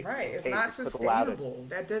undemocratic. Right. It's not sustainable.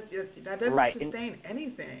 That doesn't sustain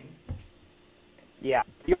anything. Yeah.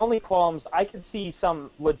 The only qualms, I could see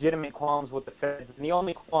some legitimate qualms with the feds, and the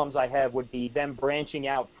only qualms I have would be them branching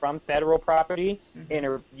out from federal property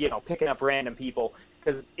and, picking up random people.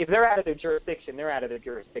 Because if they're out of their jurisdiction, they're out of their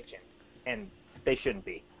jurisdiction, and they shouldn't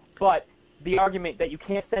be. But the argument that you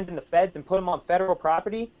can't send in the feds and put them on federal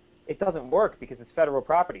property, it doesn't work because it's federal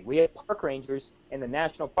property. We have park rangers in the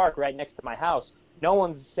national park right next to my house. No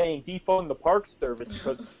one's saying defund the park service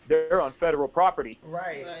because they're on federal property.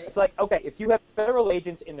 Right. It's like, okay, if you have federal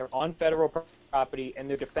agents and they're on federal property and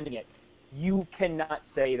they're defending it, you cannot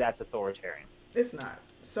say that's authoritarian. It's not.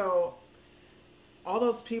 So all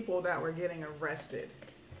those people that were getting arrested,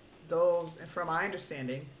 those, from my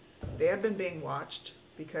understanding, they have been being watched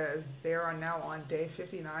because they are now on day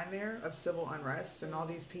 59 there of civil unrest, and all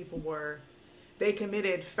these people they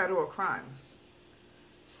committed federal crimes.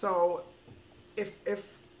 So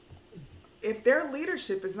if their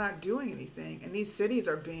leadership is not doing anything and these cities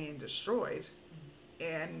are being destroyed,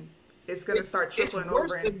 and it's going to start trickling over.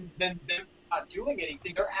 It's worse than them not doing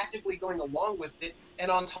anything. They're actively going along with it.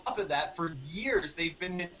 And on top of that, for years, they've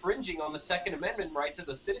been infringing on the Second Amendment rights of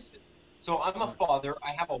the citizens. So I'm a father.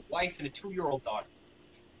 I have a wife and a 2-year-old daughter.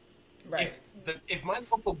 Right. If my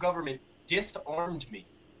local government disarmed me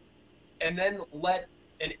and then let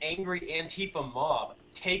an angry Antifa mob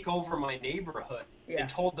take over my neighborhood and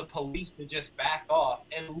told the police to just back off,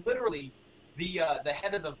 and literally the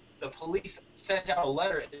head of the police sent out a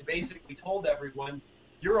letter and basically told everyone,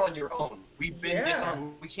 you're on your own. We've been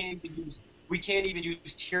disarmed. We can't even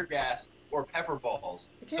use tear gas or pepper balls.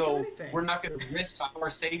 So we're not going to risk our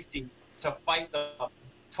safety to fight the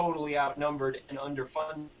totally outnumbered and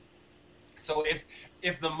underfunded. So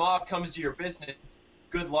if the mob comes to your business,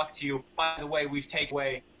 good luck to you. By the way, we've taken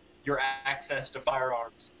away your access to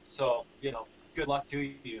firearms. So, good luck to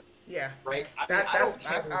you. Yeah. Right? I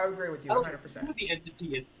agree with you 100%. I don't know who the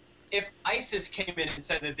entity is. If ISIS came in and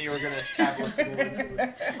said that they were going to establish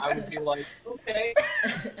I would be like, okay.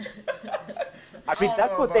 I mean,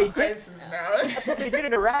 that's what they did. That's what they did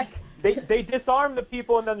in Iraq. They disarmed the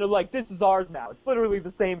people, and then they're like, this is ours now. It's literally the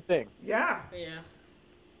same thing. Yeah. Yeah.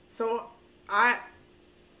 So,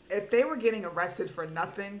 if they were getting arrested for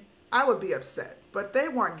nothing, I would be upset. But they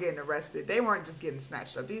weren't getting arrested. They weren't just getting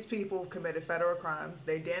snatched up. These people committed federal crimes.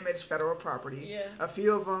 They damaged federal property. Yeah. A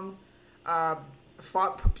few of them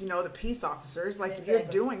fought, the peace officers. Like, if you're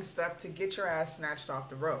doing stuff to get your ass snatched off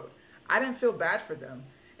the road. I didn't feel bad for them.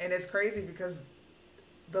 And it's crazy because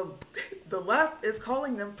the left is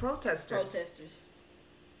calling them protesters. Protesters,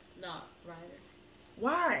 not rioters.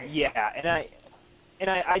 Why? Yeah, and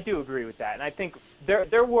I do agree with that. And I think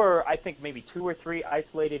there were, maybe 2 or 3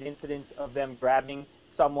 isolated incidents of them grabbing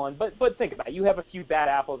someone. But think about it. You have a few bad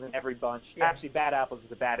apples in every bunch. Yeah. Actually, bad apples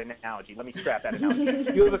is a bad analogy. Let me scrap that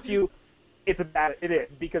analogy. You have a few. It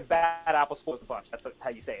is, because bad apple spoils the bunch. That's how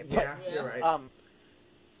you say it. Yeah, you're right.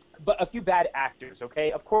 But a few bad actors,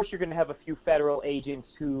 okay? Of course, you're going to have a few federal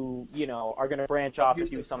agents who, are going to branch off and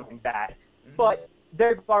do something bad. Mm-hmm. But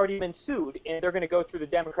they've already been sued, and they're going to go through the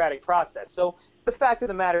democratic process. So the fact of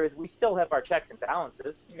the matter is we still have our checks and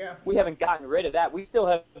balances. Yeah. We haven't gotten rid of that. We still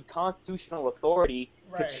have constitutional authority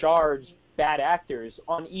to charge bad actors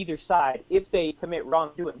on either side if they commit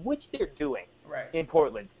wrongdoing, which they're doing in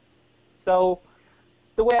Portland. So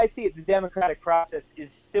the way I see it, the democratic process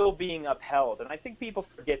is still being upheld. And I think people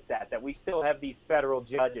forget that we still have these federal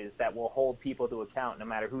judges that will hold people to account no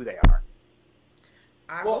matter who they are.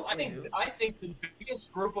 I think the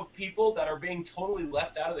biggest group of people that are being totally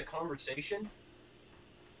left out of the conversation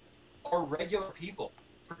are regular people,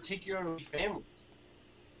 particularly families.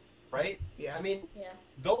 Right? Yeah. I mean,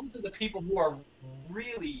 those are the people who are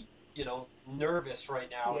really, nervous right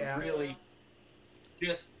now and really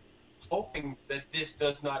just hoping that this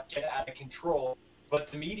does not get out of control. But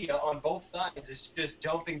the media on both sides is just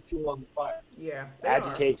dumping fuel on the fire. Yeah.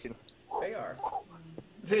 Agitation. They are.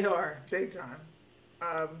 They are. Big time.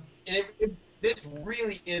 And this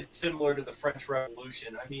really is similar to the French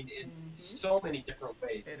Revolution. I mean, in so many different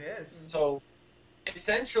ways. It is. So,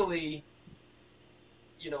 essentially,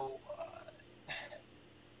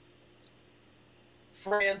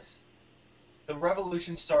 France, the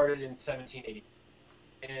revolution started in 1780.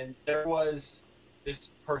 And there was this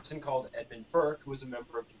person called Edmund Burke, who was a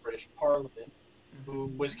member of the British Parliament,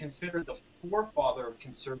 who was considered the forefather of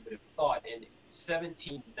conservative thought. And in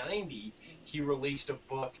 1790, he released a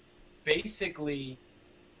book basically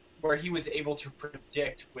where he was able to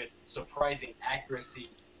predict with surprising accuracy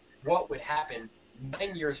what would happen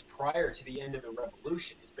 9 years prior to the end of the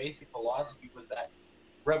revolution. His basic philosophy was that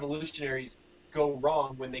revolutionaries go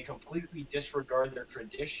wrong when they completely disregard their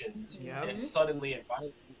traditions and suddenly and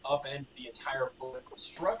violently upend the entire political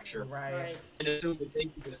structure and assume that they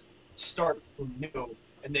can just start from new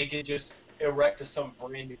and they can just erect some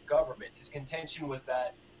brand new government. His contention was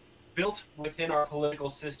that built within our political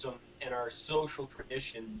system and our social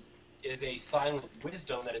traditions is a silent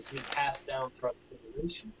wisdom that has been passed down throughout the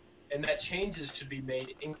generations, and that changes should be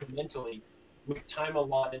made incrementally with time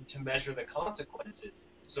allotted to measure the consequences.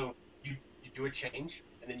 So you do a change,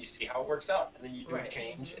 and then you see how it works out, and then you do a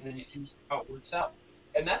change, and then you see how it works out.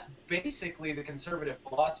 And that's basically the conservative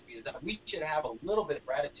philosophy, is that we should have a little bit of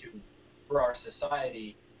gratitude for our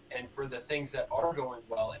society and for the things that are going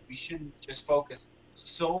well, and we shouldn't just focus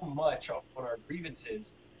so much on our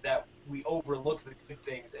grievances that we overlook the good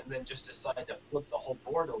things and then just decide to flip the whole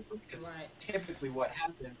board over, because typically what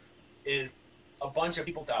happens is a bunch of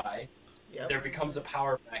people die, there becomes a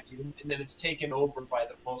power vacuum, and then it's taken over by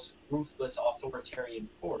the most ruthless authoritarian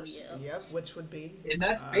force. Which would be... And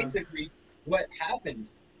that's basically what happened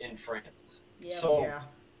in France.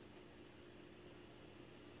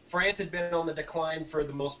 France had been on the decline for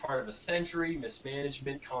the most part of a century,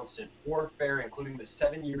 mismanagement, constant warfare, including the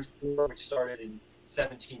 7 Years' War, which started in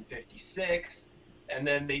 1756, and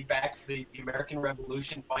then they backed the American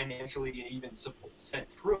Revolution financially and even sent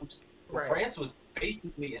troops. France was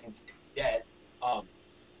basically in debt.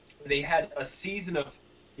 They had a season of,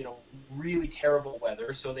 really terrible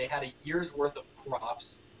weather, so they had a year's worth of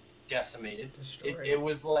crops decimated. It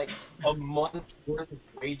was like a month's worth of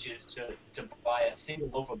wages to buy a single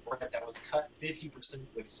loaf of bread that was cut 50%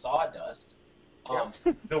 with sawdust.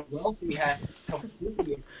 The wealthy had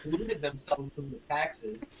completely excluded themselves from the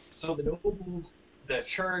taxes, so the nobles, the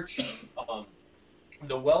church,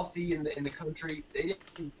 the wealthy in the country, they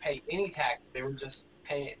didn't pay any tax. They were just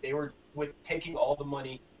taking all the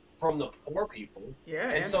money from the poor people.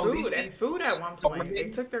 And so food at one point. They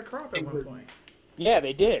took their crop at one point. Yeah,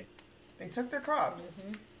 they did. They took their crops.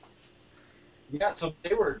 Yeah, so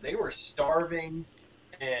they were starving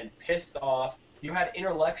and pissed off. You had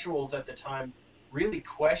intellectuals at the time really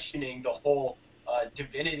questioning the whole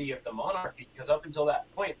divinity of the monarchy, because up until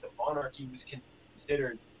that point, the monarchy was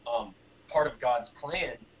considered part of God's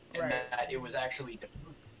plan, and that it was actually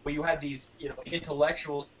divine. Well, you had these,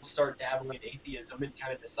 intellectuals start dabbling in atheism and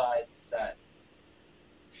kind of decide that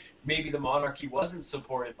maybe the monarchy wasn't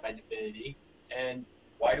supported by divinity, and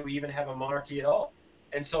why do we even have a monarchy at all?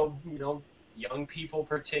 And so, young people,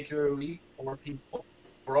 particularly poor people,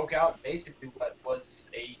 broke out basically what was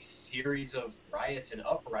a series of riots and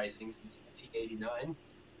uprisings in 1789.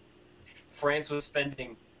 France was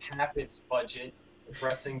spending half its budget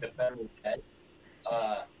addressing the federal debt.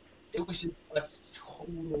 It was just a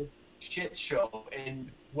total shit show, and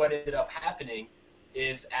what ended up happening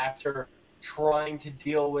is, after trying to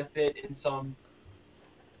deal with it in some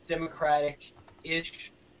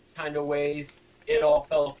democratic-ish kind of ways, it all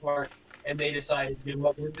fell apart, and they decided,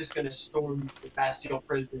 we're just going to storm the Bastille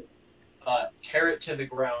prison, tear it to the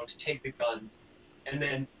ground, take the guns, and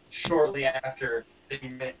then shortly after, they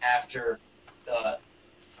went after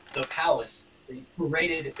the palace. They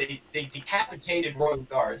paraded, they decapitated royal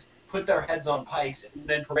guards, put their heads on pikes, and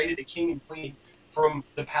then paraded the king and queen from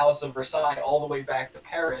the Palace of Versailles all the way back to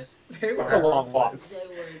Paris. They were ruthless.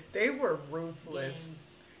 They were ruthless.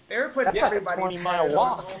 They were putting everybody's head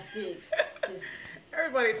on sticks.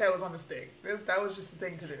 Everybody's head was on the stick. That was just the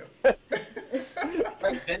thing to do.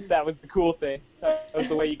 That was the cool thing. That was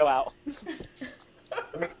the way you go out.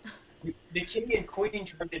 The king and queen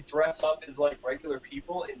tried to dress up as like regular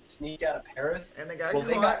people and sneak out of Paris. And they got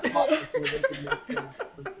caught.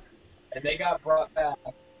 And they got brought back.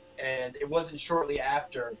 And it wasn't shortly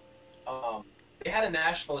after. They had a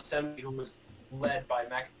National Assembly who was led by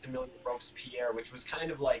Maximilien Robespierre, which was kind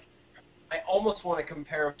of like, I almost want to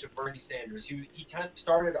compare him to Bernie Sanders. He kind of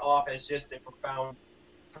started off as just a profound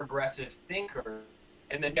progressive thinker,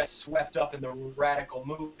 and then got swept up in the radical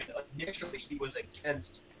movement. Initially, he was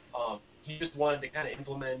against. He just wanted to kind of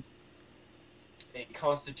implement a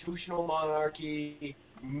constitutional monarchy,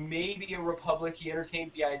 maybe a republic. He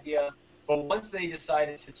entertained the idea, but once they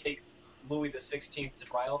decided to take Louis XVI to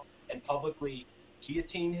trial and publicly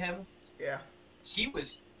guillotine him,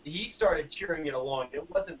 he started cheering it along. It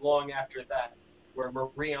wasn't long after that where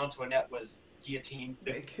Marie Antoinette was guillotined.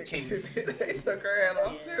 They took her head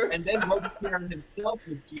off too. And then Robespierre himself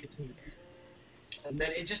was guillotined. And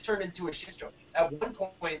then it just turned into a shit show. At one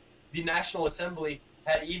point, the National Assembly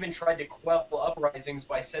had even tried to quell uprisings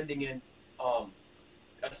by sending in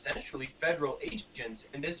essentially federal agents,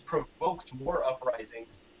 and this provoked more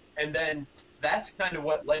uprisings. And then that's kind of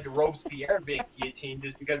what led to Robespierre being guillotined,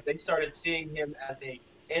 is because they started seeing him as a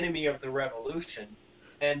enemy of the revolution,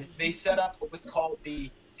 and they set up what was called the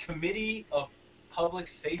Committee of Public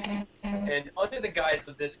Safety. And under the guise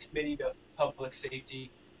of this Committee of Public Safety,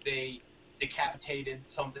 they decapitated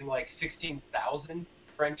something like 16,000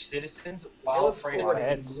 French citizens while France was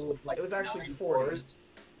in the middle of, like, it was actually 40.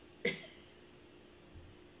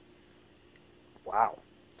 Wow.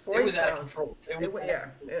 It was out of control. It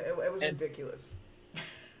was ridiculous.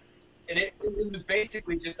 And it was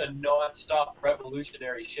basically just a non-stop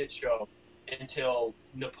revolutionary shit show until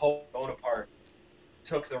Napoleon Bonaparte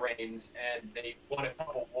took the reins and they won a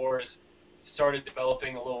couple wars, started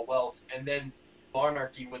developing a little wealth, and then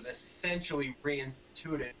monarchy was essentially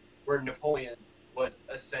reinstituted, where Napoleon was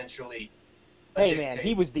essentially a dictator. Man,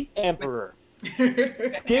 he was the emperor.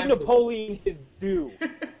 Give Napoleon his due.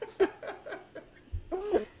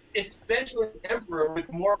 Essentially an emperor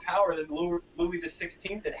with more power than Louis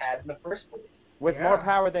XVI had in the first place. With more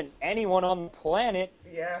power than anyone on the planet.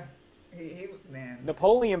 Yeah. He man.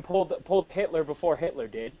 Napoleon pulled Hitler before Hitler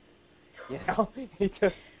did. You know? He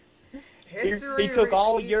took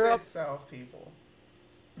all of Europe. Itself, people.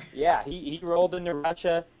 Yeah, he rolled into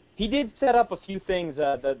Russia. He did set up a few things.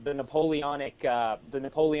 The Napoleonic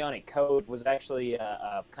Code was actually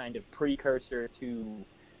a kind of precursor to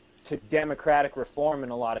democratic reform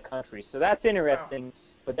in a lot of countries. So that's interesting,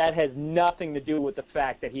 but that has nothing to do with the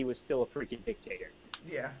fact that he was still a freaking dictator.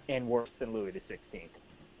 Yeah. And worse than Louis XVI.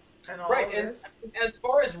 And all right, and as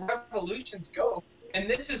far as revolutions go, and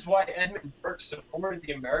this is why Edmund Burke supported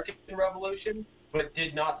the American Revolution, but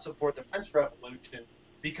did not support the French Revolution,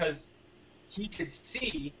 because he could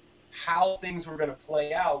see how things were going to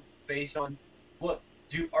play out based on, look,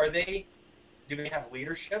 do they have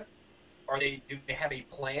leadership? Do they have a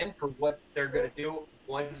plan for what they're going to do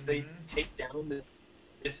once they take down this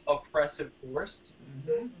oppressive force?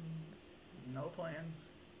 Mm-hmm. No plans.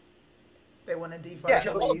 They want to defund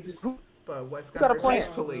police, but what's going to replace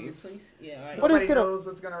police? Yeah, right. Nobody knows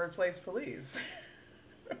what's going to replace police.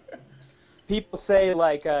 People say,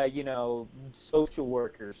 like, social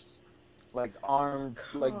workers, like unarmed,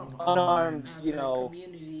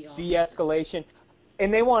 de-escalation,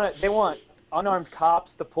 and they want unarmed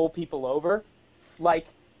cops to pull people over. Like,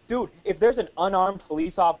 dude, if there's an unarmed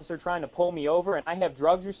police officer trying to pull me over and I have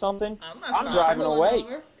drugs or something, I'm driving away.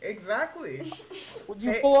 Exactly. Would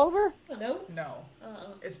you pull over? No. No.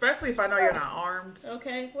 Especially if I know you're not armed.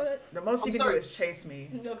 Okay. What? The most you can do is chase me.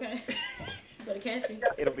 Okay. Better catch me.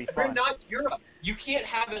 It'll be fun. We're not Europe. You can't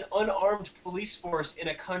have an unarmed police force in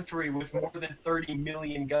a country with more than 30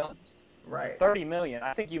 million guns. Right. 30 million.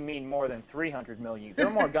 I think you mean more than 300 million. There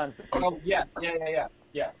are more guns than people. Oh, yeah.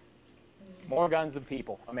 More guns than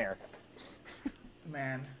people. America.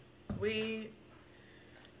 Man, I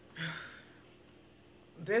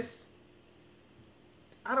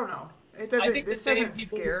don't know. This doesn't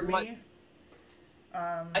scare me.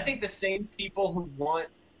 I think the same people who want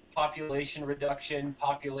population reduction,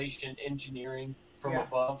 population engineering from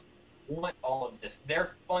above, want all of this.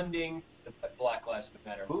 They're funding the Black Lives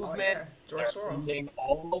Matter movement. George They're Soros. funding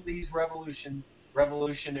all of these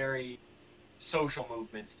revolutionary social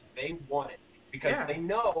movements. They want it because they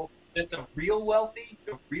know that the real wealthy,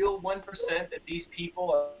 the real 1% that these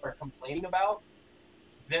people are complaining about,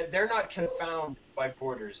 they're not confounded by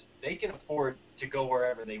borders. They can afford to go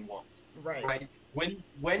wherever they want. Right.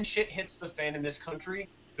 When shit hits the fan in this country,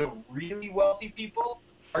 the really wealthy people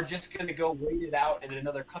are just going to go wait it out in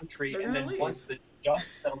another country, and then once the dust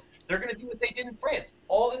settles, they're going to do what they did in France.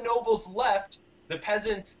 All the nobles left, the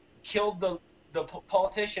peasants killed the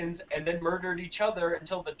politicians, and then murdered each other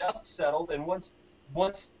until the dust settled. And once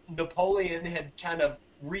Napoleon had kind of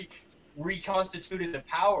reconstituted the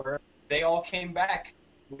power, they all came back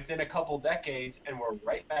within a couple decades and were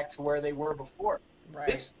right back to where they were before.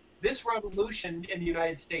 Right. This revolution in the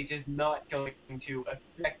United States is not going to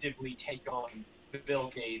effectively take on the Bill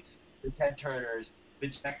Gates, the Ted Turners, the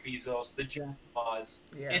Jeff Bezos, the Jack Ma's.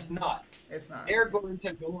 Yeah. It's not. It's not. They're going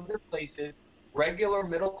to go other places. Regular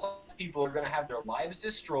middle-class people are going to have their lives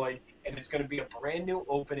destroyed, and it's going to be a brand new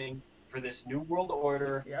opening for this new world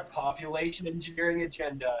order, population engineering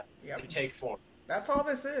agenda to take form. That's all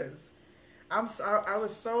this is. I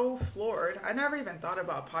was so floored. I never even thought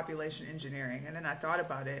about population engineering, and then I thought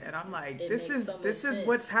about it, and I'm like, this is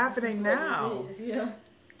what's happening now.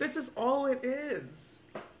 This is all it is.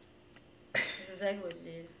 That's exactly what it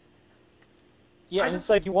is. Yeah, and it's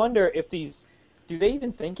like you wonder if do they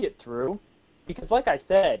even think it through? Because like I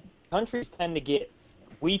said, countries tend to get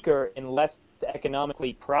weaker and less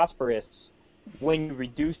economically prosperous when you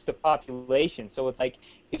reduce the population. So it's like,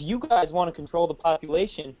 if you guys want to control the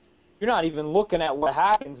population, you're not even looking at what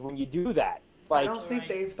happens when you do that. Like, I don't think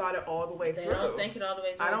they've thought it all the way through. They don't think it all the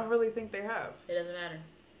way through. I don't really think they have. It doesn't matter.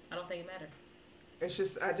 I don't think it matters. It's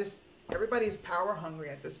just, everybody's power hungry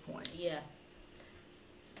at this point. Yeah.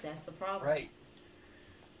 That's the problem. Right.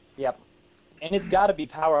 Yep. And it's got to be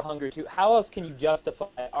power hungry too. How else can you justify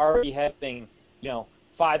already having,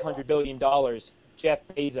 $500 billion, Jeff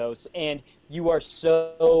Bezos, and you are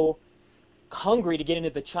so hungry to get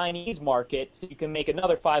into the Chinese market so you can make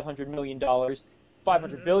another $500 million,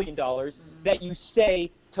 $500 billion, that you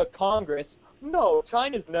say to Congress, no,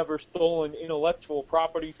 China's never stolen intellectual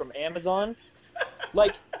property from Amazon.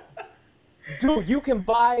 Like, dude, you can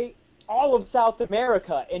buy all of South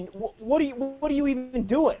America, and what are you even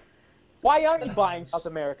doing? Why aren't you buying South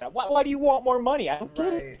America? Why do you want more money? I don't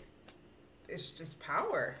get it. It's just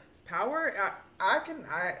power. Power.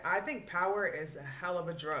 I think power is a hell of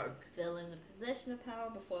a drug. Feeling the possession of power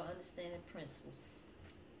before understanding principles.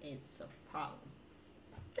 It's a problem.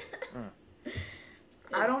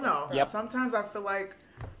 I don't know. Yep. Sometimes I feel like,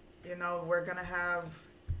 we're gonna have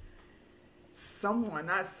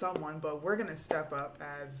but we're gonna step up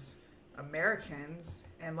as Americans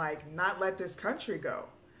and not let this country go,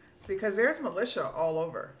 because there's militia all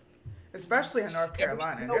over, especially in North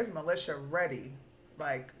Carolina. There's militia ready.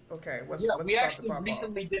 We actually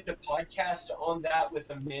recently did a podcast on that with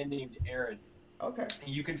a man named Aaron. Okay.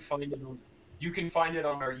 And you can find it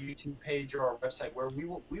on our YouTube page or our website, where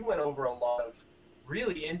we went over a lot of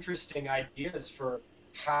really interesting ideas for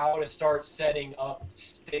how to start setting up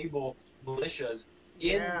stable militias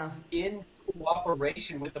in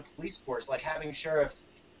cooperation with the police force, like having sheriffs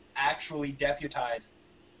actually deputize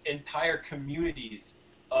entire communities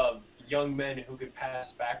of young men who could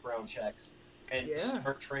pass background checks and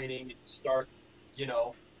start training and start,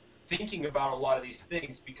 thinking about a lot of these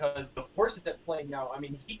things, because the forces at play now,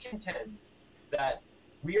 he contends that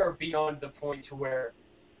we are beyond the point to where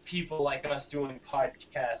people like us doing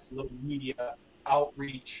podcasts, little media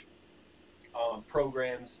outreach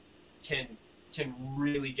programs can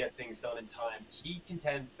really get things done in time. He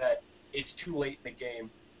contends that it's too late in the game.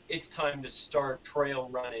 It's time to start trail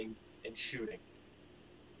running and shooting.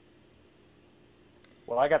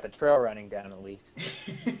 Well, I got the trail running down at least.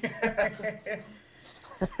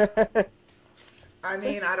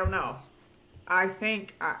 I don't know. I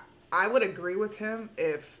think I would agree with him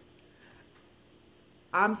if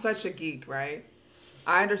I'm such a geek, right?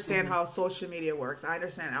 I understand how social media works. I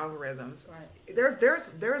understand algorithms. Right.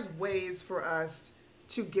 There's ways for us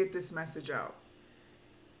to get this message out.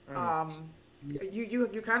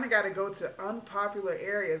 You kind of got to go to unpopular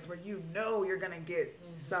areas where you're going to get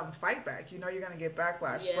some fight back. You're going to get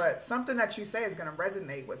backlash. Yeah. But something that you say is going to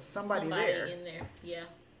resonate with somebody there. in there, yeah.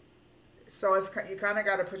 So you kind of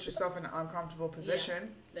got to put yourself in an uncomfortable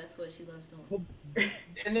position. Yeah, that's what she loves doing.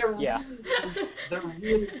 And there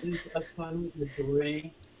really is a silent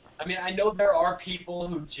majority. I know there are people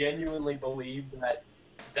who genuinely believe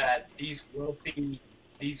that these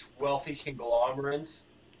wealthy conglomerates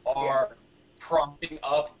are propping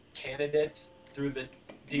up candidates through the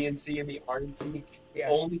DNC and the RNC,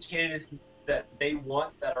 only candidates that they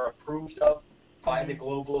want, that are approved of by the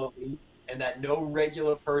global elite, and that no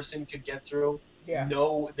regular person could get through.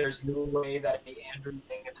 There's no way that the Andrew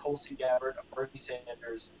Yang, a Tulsi Gabbard, a Bernie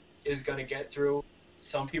Sanders is going to get through.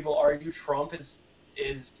 Some people argue Trump is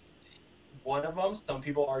one of them. Some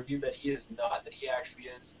people argue that he is not, that he actually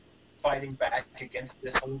is fighting back against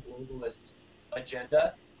this whole globalist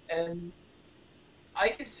agenda. And I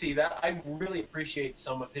could see that. I really appreciate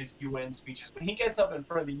some of his UN speeches. When he gets up in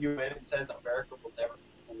front of the UN and says America will never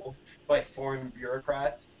be ruled by foreign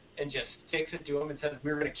bureaucrats, and just sticks it to them and says,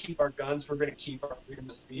 we're going to keep our guns, we're going to keep our freedom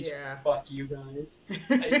of speech. Yeah. Fuck you guys.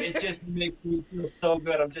 it just makes me feel so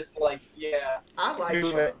good. I'm just like, yeah. I like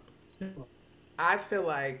Trump.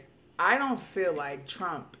 I don't feel like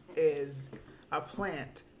Trump is a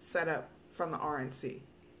plant set up from the RNC.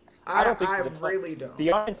 I really don't. The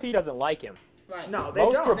RNC doesn't like him. Right. No,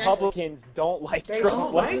 Most Republicans don't like Trump.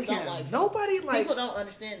 Don't like him. Nobody likes. People don't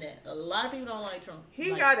understand that. A lot of people don't like Trump.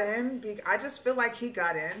 He got in. I just feel like he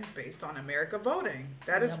got in based on America voting.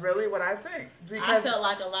 That is really what I think. Because I felt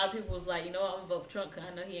like a lot of people was like, you know what, I'm gonna vote for Trump because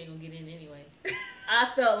I know he ain't gonna get in anyway. I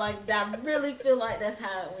felt like I really feel like that's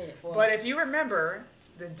how it went for him. But if you remember,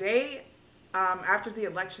 the day after the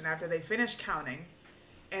election, after they finished counting,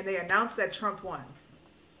 and they announced that Trump won.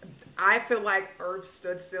 I feel like Earth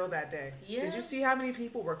stood still that day. Yeah. Did you see how many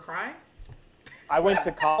people were crying? I went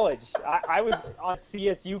to college. I was on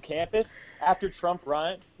CSU campus after Trump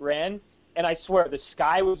ran, and I swear the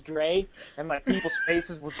sky was gray, and like people's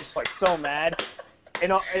faces were just like so mad.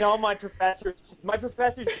 And all my professors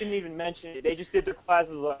didn't even mention it. They just did their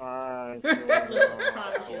classes like, I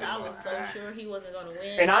promise you, I was so sure he wasn't gonna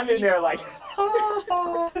win. And I'm in there like,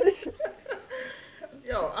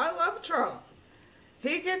 yo, I love Trump.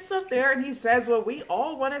 He gets up there and he says what we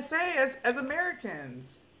all want to say as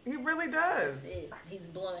Americans. He really does. He's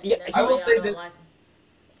blunt. Yeah, I will say this.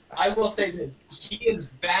 I will say this. He is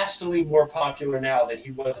vastly more popular now than he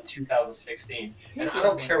was in 2016. And I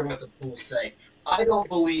don't care what the polls say. I don't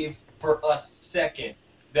believe for a second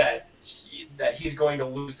that he's going to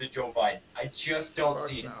lose to Joe Biden. I just don't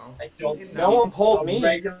see it. I don't see no one polled me.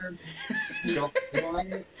 Regular,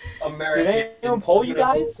 American. Did anyone poll you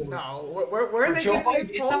guys? No. Where are they getting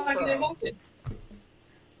these polls from?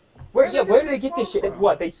 Where do they get this shit?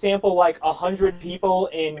 What, they sample like 100 people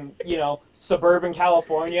in, suburban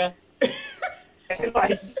California? And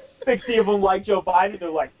like 60 of them like Joe Biden. They're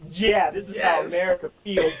like, yeah, this is how America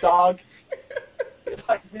feels, dog. It's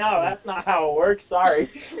like, no, that's not how it works. Sorry.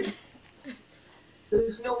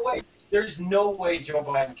 There's no way Joe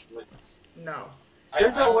Biden can win this. No.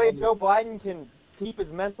 There's no way Joe Biden can keep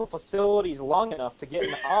his mental facilities long enough to get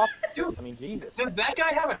in the office. Dude, I mean, Jesus. Does that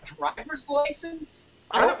guy have a driver's license?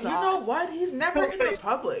 You know what? He's never in the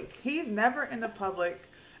public. He's never in the public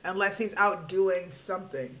unless he's out doing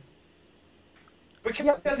something.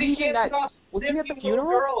 Because he can't was he at the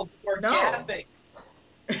funeral? No.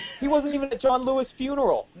 He wasn't even at John Lewis'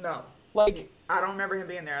 funeral. No. Like, I don't remember him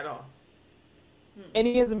being there at all. And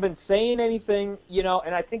he hasn't been saying anything,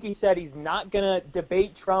 and I think he said he's not going to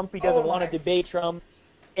debate Trump. He doesn't want to debate Trump.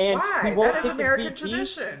 And why? He won't that is American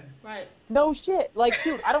tradition. Right. No shit. Like,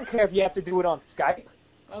 dude, I don't care if you have to do it on Skype.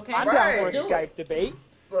 Okay. I'm down for a Skype debate.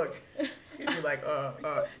 Look, he'd be like,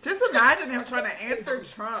 Just imagine him trying to answer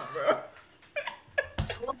Trump, bro.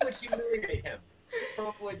 Trump would humiliate him.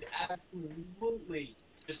 Trump would absolutely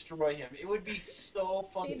destroy him. It would be so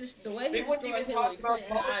funny. They wouldn't even talk about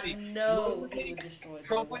policy. No, he would destroy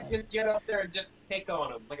Trump would just get up there and just pick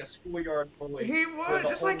on him like a schoolyard bully. He would,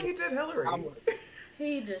 just like he did Hillary.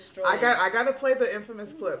 He destroyed. I got to play the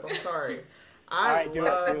infamous clip. I'm sorry. I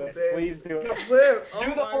love this. Please do it. Clip.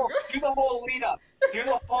 Do the whole lead up. Do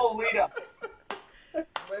the whole lead up.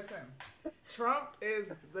 Listen, Trump is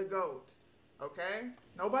the GOAT. Okay?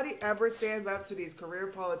 Nobody ever stands up to these career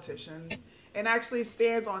politicians and actually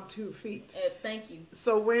stands on 2 feet. Thank you.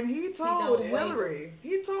 So when he told Hillary,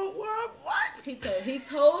 he told what? He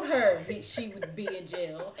told her she would be in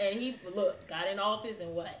jail, and he got in office,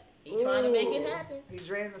 and what? He trying to make it happen. He's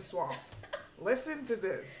draining the swamp. Listen to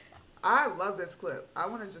this. I love this clip. I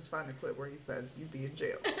want to just find the clip where he says, "You be in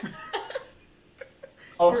jail."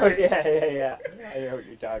 Oh yeah. I know what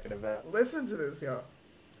you're talking about. Listen to this, y'all.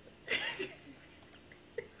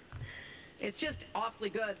 It's just awfully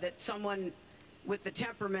good that someone with the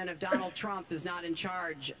temperament of Donald Trump is not in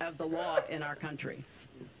charge of the law in our country.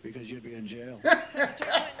 Because you'd be in jail.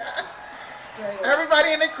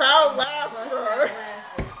 Everybody in the crowd laughed.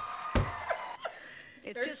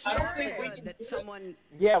 It's just very good that someone...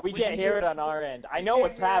 Yeah, we can't hear it on our end. I know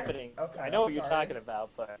what's happening. Okay, I know what you're talking about,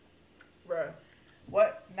 but... Bruh,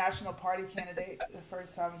 what national party candidate the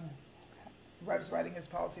first time Reb's writing his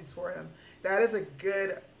policies for him? That is a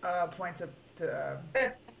good point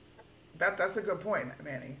that's a good point,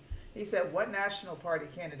 Manny. He said, what national party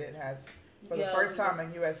candidate has, for the first time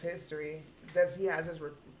in U.S. history, he has his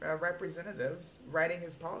representatives writing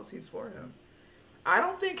his policies for him. I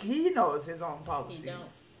don't think he knows his own policies. He don't.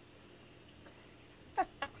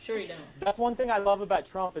 Sure he don't. That's one thing I love about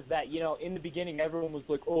Trump is that, in the beginning, everyone was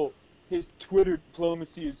like, oh, his Twitter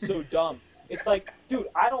diplomacy is so dumb. It's like, dude,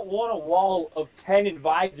 I don't want a wall of 10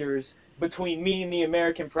 advisors between me and the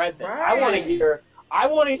American president. Right. I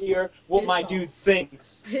want to hear what my dude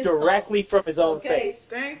thinks directly from his own face.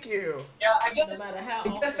 Thank you. Yeah, I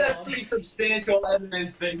guess that's pretty substantial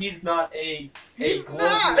evidence that he's not a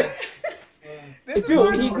global.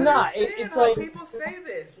 Dude, he's not. It's like people say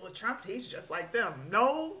this. Well, Trump, he's just like them.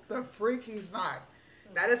 No, the freak, he's not.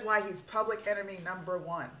 That is why he's public enemy number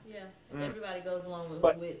one. Yeah, everybody goes along with.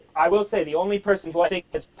 But I will say the only person who I think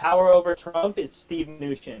has power over Trump is Steve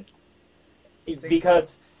Mnuchin,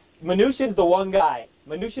 because Mnuchin's the one guy.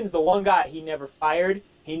 Mnuchin's the one guy he never fired,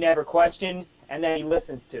 he never questioned, and then he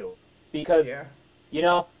listens to, because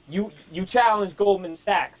you challenge Goldman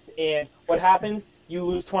Sachs, and what happens? You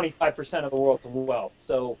lose 25% of the world's wealth.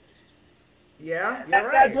 So yeah,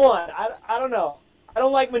 that's one. I don't know. I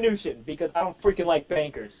don't like Mnuchin because I don't freaking like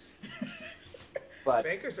bankers. But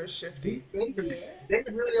bankers are shifty. Bankers, they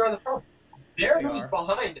really are the problem. They're who's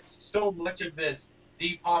behind so much of this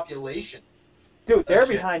depopulation. Dude, they're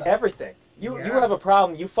behind everything. You have a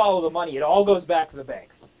problem, you follow the money. It all goes back to the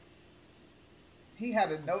banks. He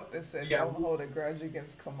had a note that said, don't hold a grudge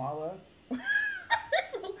against Kamala.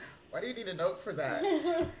 Why do you need a note for that?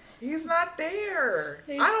 He's not there.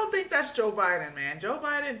 I don't think that's Joe Biden, man. Joe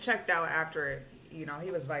Biden checked out after,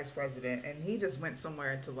 he was vice president, and he just went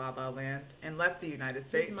somewhere to La La Land and left the United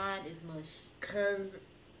States. His mind is mush. Because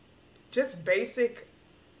just basic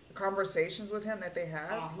conversations with him that they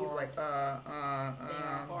had, he's like, They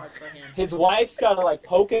are hard for him. His wife's gotta like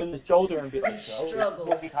poke him in the shoulder and be like, he struggles.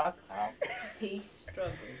 What are we talking about? He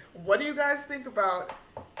struggles. What do you guys think about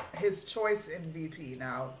his choice in VP?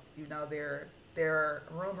 Now, there are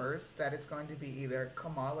rumors that it's going to be either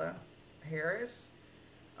Kamala Harris,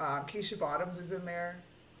 Keisha Bottoms is in there.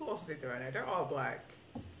 Who else is there in there? They're all black.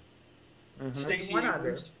 Stacey one Abrams.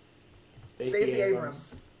 other. Stacey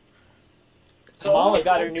Abrams. Kamala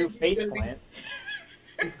got her new face plant.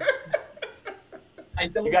 You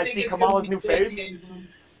guys see Kamala's new face?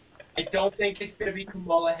 I don't think it's going to be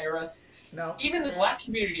Kamala Harris. No. Even the black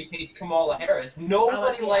community hates Kamala Harris.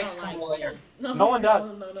 Nobody likes Kamala Harris. No one does.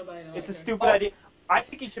 It's a stupid idea. I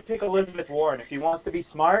think he should pick Elizabeth Warren if he wants to be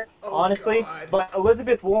smart, honestly. God. But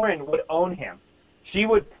Elizabeth Warren would own him. She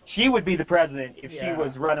would be the president if she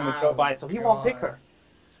was running with Joe Biden, so he won't pick her.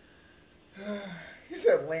 He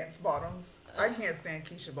said Lance Bottoms. I can't stand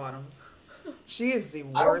Keisha Bottoms. She is the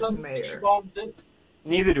worst mayor.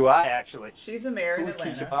 Neither do I, actually. She's a mayor in Who's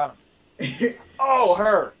Atlanta. Keisha Bottoms? Oh,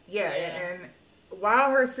 her. Yeah, and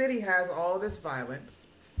while her city has all this violence,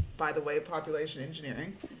 by the way, population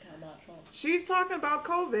engineering, she's talking about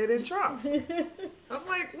COVID and Trump. I'm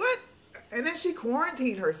like, what? And then she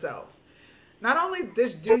quarantined herself. Not only do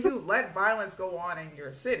you let violence go on in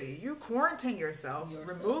your city, you quarantine yourself,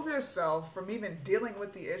 remove yourself from even dealing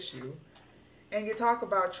with the issue, and you talk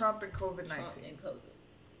about Trump and COVID-19.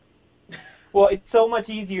 Well, it's so much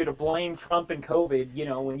easier to blame Trump and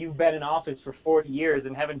COVID, when you've been in office for 40 years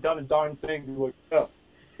and haven't done a darn thing. You're like, oh,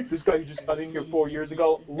 this guy who just got in here 4 years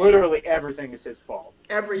ago, literally everything is his fault.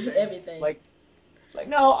 Everything. Like,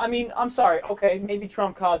 no, I mean, I'm sorry. Okay, maybe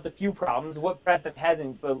Trump caused a few problems. What president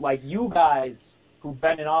hasn't? But, like, you guys who've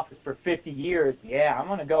been in office for 50 years, I'm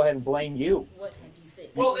going to go ahead and blame you. What have you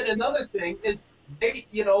fixed? Well, and another thing is,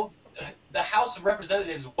 the House of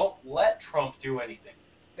Representatives won't let Trump do anything.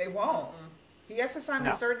 They won't. He has to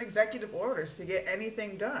sign certain executive orders to get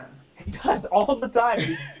anything done. He does all the time.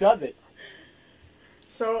 He does it.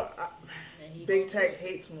 So, Big Tech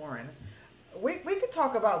hates Warren. We could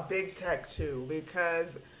talk about Big Tech, too,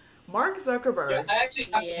 because Mark Zuckerberg... Yeah, I actually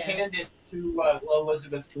have to hand it to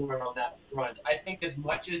Elizabeth Warren on that front. I think as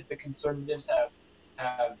much as the conservatives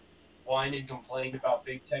have whined and complained about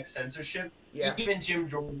Big Tech censorship, even Jim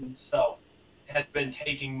Jordan himself had been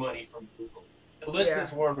taking money from Google.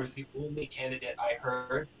 Elizabeth Warren was the only candidate I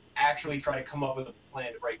heard actually try to come up with a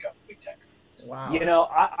plan to break up Big Tech. Wow.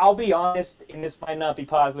 I'll be honest, and this might not be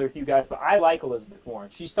popular with you guys, but I like Elizabeth Warren.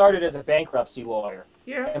 She started as a bankruptcy lawyer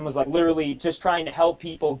and was like literally just trying to help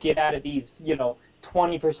people get out of these,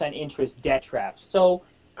 20% interest debt traps. So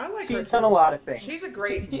she's done a lot of things. She's a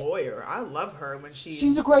great lawyer. I love her when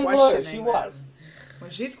she's a great lawyer. She was. When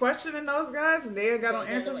she's questioning those guys and they ain't got no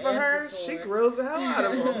answers for her, she grills the hell out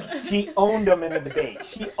of them. She owned them in the debate.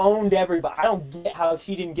 She owned everybody. I don't get how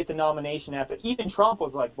she didn't get the nomination after. Even Trump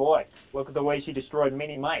was like, boy, look at the way she destroyed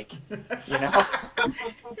Mini Mike. This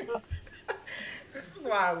is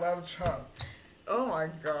why I love Trump. Oh my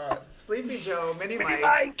God, Sleepy Joe, Mini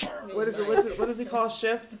Mike. What is it? What does he call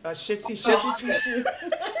Shift? Shifty Shift.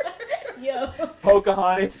 Yo.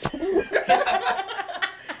 Pocahontas.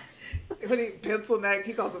 When he pencil neck,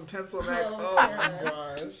 he calls him pencil neck. Oh my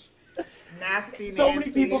gosh. Nasty Nancy. So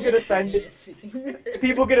many people get offended.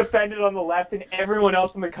 People get offended on the left, and everyone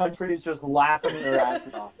else in the country is just laughing their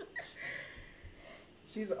asses off.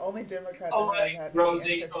 She's the only Democrat that has had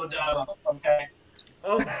Rosie O'Donnell. Okay.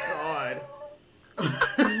 Oh God.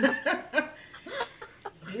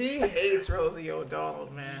 He hates Rosie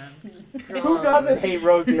O'Donnell, man. God. Who doesn't hate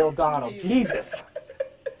Rosie O'Donnell? Jesus.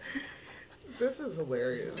 This is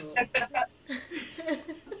hilarious.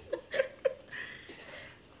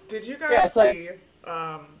 Did you guys see?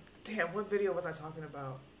 Damn, what video was I talking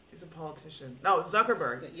about? He's a politician. No,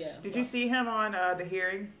 Zuckerberg. Yeah. Did you see him on the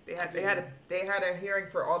hearing? They had a hearing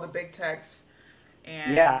for all the big techs.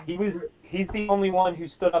 And yeah, he's the only one who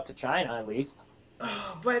stood up to China, at least.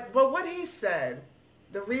 But what he said,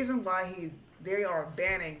 the reason why they are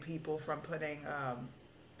banning people from putting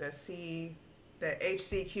the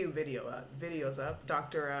HCQ videos up,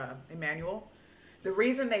 Dr. Emmanuel, the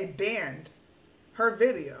reason they banned her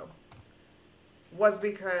video was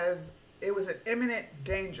because it was an imminent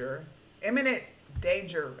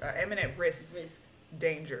risk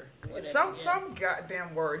danger. Whatever, some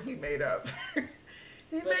goddamn word he made up.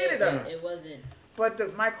 He made it up. It wasn't.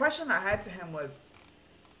 But my question I had to him was,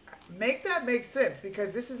 make that make sense,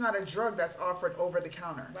 because this is not a drug that's offered over the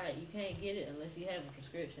counter. Right, you can't get it unless you have a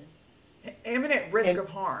prescription. Imminent risk of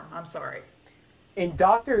harm. I'm sorry. And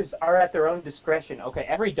doctors are at their own discretion. Okay,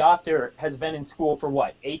 every doctor has been in school for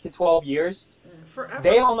what, 8 to 12 years? Forever.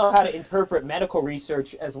 They all know how to interpret medical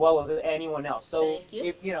research as well as anyone else. So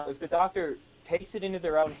if the doctor takes it into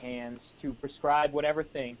their own hands to prescribe whatever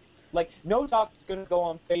thing, like no doctor's gonna go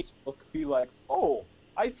on Facebook and be like, oh,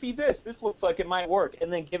 I see this looks like it might work,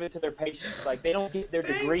 and then give it to their patients. Like they don't get their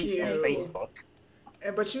degrees from Facebook.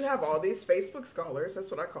 But you have all these Facebook scholars. That's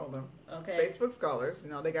what I call them. Okay. Facebook scholars. You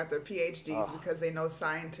know, they got their PhDs because they know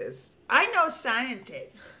scientists. I know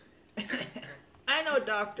scientists. I know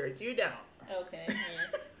doctors. You don't. Okay. Yeah.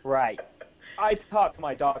 Right. I talk to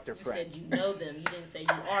my doctor friend. You said you know them. You didn't say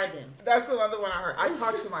you are them. That's another one I heard. I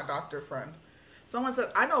talked to my doctor friend. Someone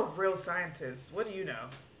said, I know real scientists. What do you know?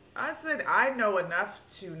 I said, I know enough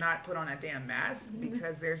to not put on a damn mask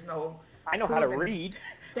because there's no... I know how to read.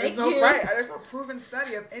 There's no proven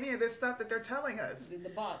study of any of this stuff that they're telling us. The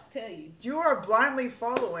box tell you. You are blindly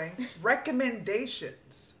following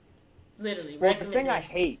recommendations. Literally, well, the thing I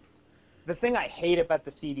hate about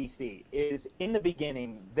the CDC is in the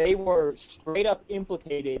beginning, they were straight up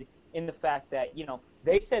implicated in the fact that,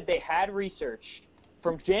 they said they had research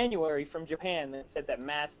from January from Japan that said that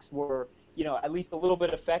masks were, at least a little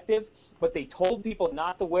bit effective, but they told people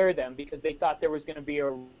not to wear them because they thought there was going to be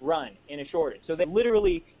a run in a shortage. So they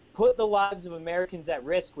literally put the lives of Americans at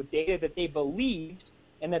risk with data that they believed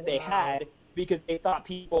and that they had because they thought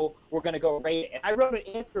people were going to go raid it. And I wrote an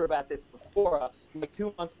answer about this before, like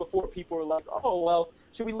 2 months before. People were like, oh, well,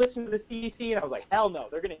 should we listen to the CDC? And I was like, hell no,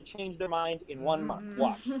 they're going to change their mind in 1 month.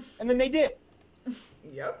 Watch. And then they did.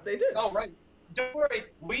 Yep, they did. Oh, right. Don't worry,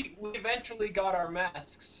 we eventually got our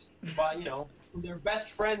masks by, their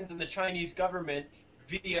best friends in the Chinese government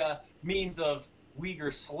via means of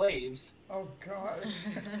Uyghur slaves. Oh, gosh.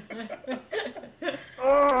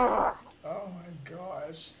 Oh, my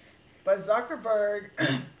gosh. But Zuckerberg,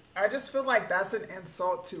 I just feel like that's an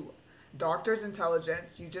insult to doctors'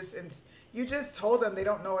 intelligence. You just told them they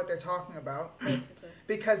don't know what they're talking about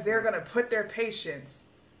because they're going to put their patients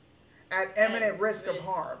at imminent risk of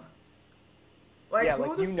harm. Like,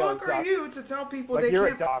 who the fuck are you to tell people they can't... You're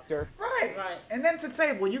a doctor. Right. And then to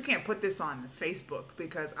say, well, you can't put this on Facebook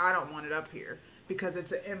because I don't want it up here because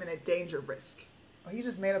it's an imminent danger risk. Oh, he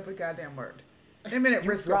just made up a goddamn word. Imminent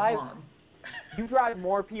risk of harm. You drive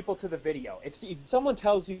more people to the video. If someone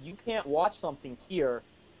tells you you can't watch something here,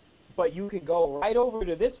 but you can go right over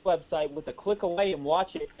to this website with a click away and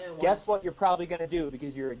watch it, guess what you're probably going to do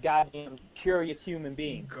because you're a goddamn curious human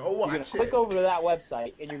being. Go watch it. You're going to click over to that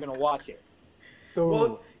website and you're going to watch it.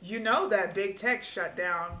 Well, you know that big tech shut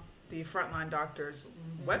down the Frontline Doctors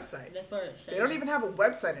website. They don't even have a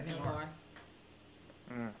website anymore.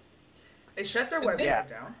 They shut their website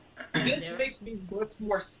down. This makes me much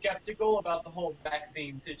more skeptical about the whole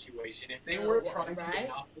vaccine situation. If they were trying to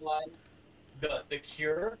monopolize the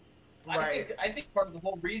cure, I think part of the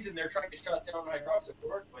whole reason they're trying to shut down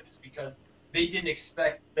hydroxychloroquine is because they didn't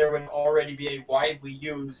expect there would already be a widely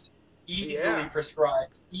used, easily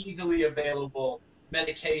prescribed, easily available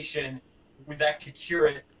medication that could cure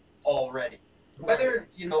it already. whether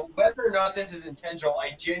or not this is intentional,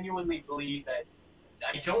 I genuinely believe that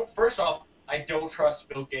first off, I don't trust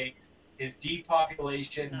Bill Gates. His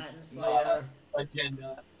depopulation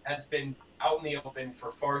agenda has been out in the open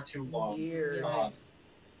for far too long. Years.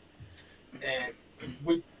 And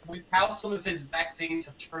with how some of his vaccines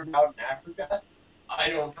have turned out in Africa, I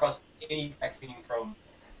don't trust any vaccine from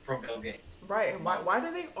Bill Gates. Right, and why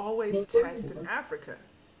do they always test in Africa?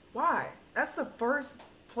 Why? That's the first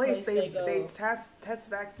place they test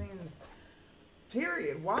vaccines,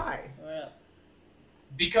 period. Why? Yeah.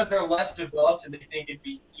 Because they're less developed and they think it'd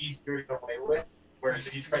be easier to get away with. Whereas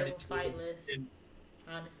if you tried to do it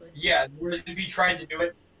honestly. Yeah, whereas if you tried to do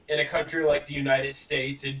it in a country like the United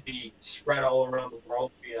States, it'd be spread all around the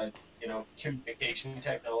world via, communication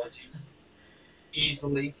technologies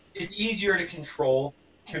easily. It's easier to control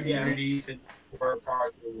communities in poor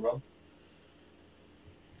parts of the world.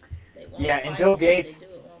 Yeah, and Bill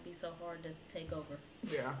Gates. It won't be so hard to take over.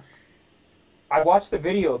 Yeah. I watched the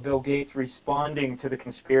video of Bill Gates responding to the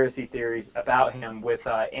conspiracy theories about him with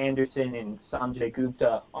Anderson and Sanjay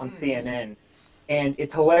Gupta on CNN. And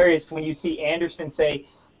it's hilarious when you see Anderson say,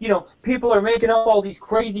 people are making up all these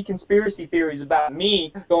crazy conspiracy theories about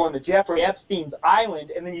me going to Jeffrey Epstein's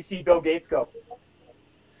island, and then you see Bill Gates go,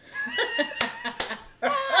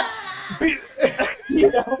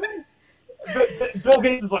 Bill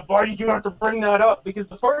Gates is like, why did you have to bring that up? Because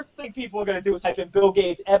the first thing people are going to do is type in Bill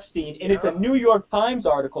Gates Epstein, and it's a New York Times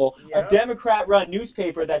article, a Democrat-run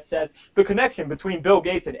newspaper that says the connection between Bill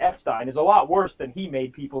Gates and Epstein is a lot worse than he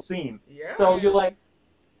made people seem. Yeah. So you're like,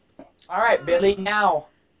 all right, Billy, now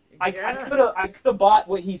I could have bought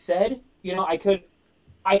what he said.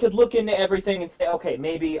 I could look into everything and say, okay,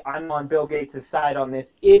 maybe I'm on Bill Gates' side on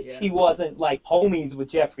this if he wasn't like homies with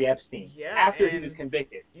Jeffrey Epstein after he was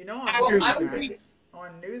convicted. On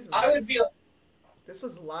Newsmax, I would feel this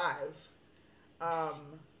was live.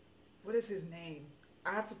 What is his name?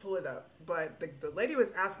 I have to pull it up. But the lady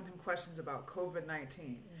was asking him questions about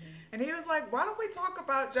COVID-19, and he was like, "Why don't we talk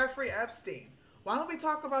about Jeffrey Epstein? Why don't we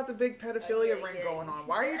talk about the big pedophilia ring going on?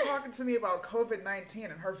 Why are you talking to me about COVID-19?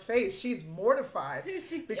 And her face, she's mortified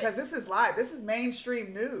because this is live. This is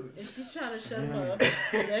mainstream news. And she's trying to shut him up.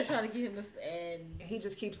 They're trying to get him to and he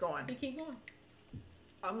just keeps going. He keep going.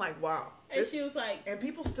 I'm like, wow. And she was like, and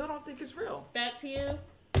people still don't think it's real. Back to you.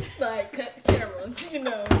 Like, cut the camera,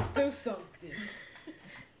 do something.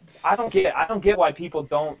 I don't get why people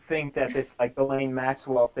don't think that this Ghislaine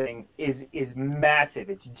Maxwell thing is massive.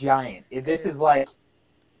 It's giant. This is like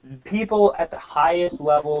people at the highest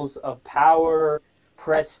levels of power,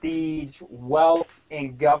 prestige, wealth,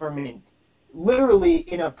 and government, literally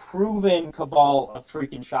in a proven cabal of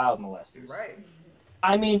freaking child molesters. Right.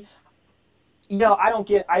 I mean, I don't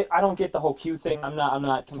get the whole Q thing. I'm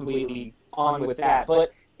not completely on with that,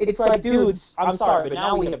 but it's like, dudes, I'm sorry, but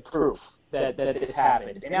now we have proof that this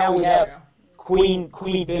happened. And now we have queen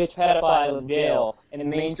bitch pedophile in jail, and the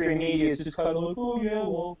mainstream media is just kind of like, oh yeah,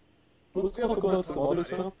 well, let's talk about some other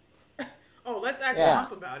stuff. Oh, let's ask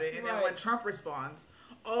Trump about it. And then when Trump responds,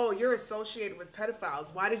 oh, you're associated with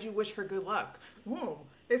pedophiles. Why did you wish her good luck?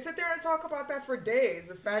 They sit there and talk about that for days.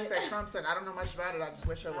 The fact that Trump said, I don't know much about it, I just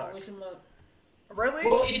wish her luck. I wish him luck. Really?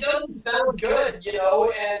 Well, it doesn't sound good,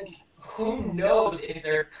 and who knows if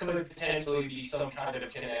there could potentially be some kind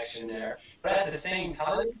of connection there. But at the same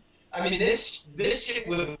time, I mean, this shit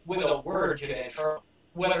with a word could end Trump,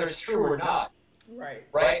 whether it's true or not. Right.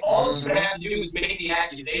 Right? All it's going to have to do is make the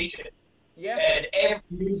accusation. Yeah. And every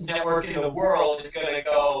news network in the world is going to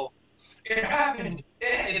go, it happened.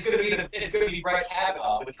 It's going to be Brett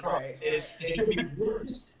Kavanaugh with Trump. Right. It's going to be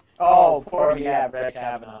worse. Oh, Brett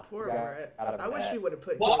Kavanaugh. Poor Brett. I wish we would have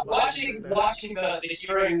put watching the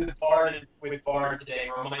hearing with Barr today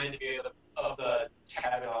reminded me of the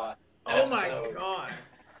Kavanaugh episode. Oh my god!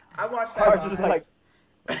 I watched that. I was just like,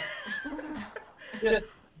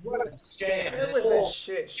 what a sham! It was a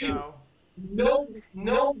shit show. No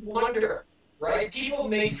wonder, right? People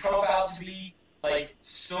make Trump out to be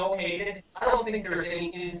so hated. I don't think there's any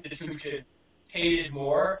institution hated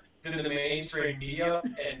more than the mainstream media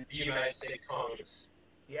and the United States Congress.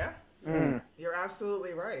 Yeah. You're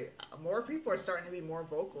absolutely right. More people are starting to be more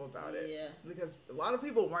vocal about it. Yeah. Because a lot of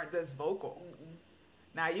people weren't this vocal.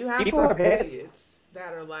 Now you have people some idiots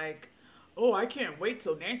that are like, oh, I can't wait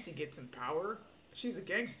till Nancy gets in power. She's a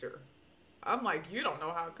gangster. I'm like, you don't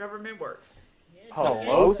know how government works. Yeah,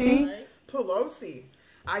 Pelosi? Right? Pelosi.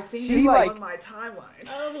 I seen She this like- on my timeline.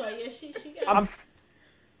 I'm like, yeah, she got. I'm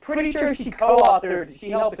pretty sure she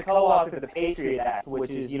helped to co-author the Patriot Act, which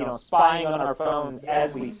is, spying on our phones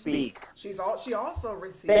as we speak. She also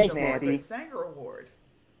received Thanks, the Margaret Nancy. Sanger Award.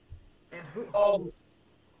 And who? Oh,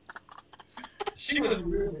 She was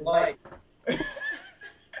really like.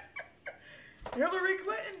 Hillary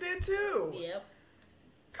Clinton did too. Yep.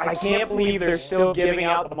 I can't believe they're still giving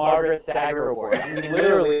out the Margaret Sanger Award. I mean,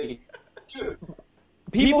 literally,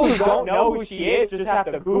 people who don't know who she is just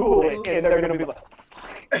have to Google it, and they're going to be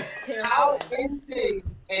like, how insane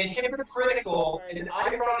and hypocritical and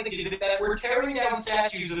ironic is it that we're tearing down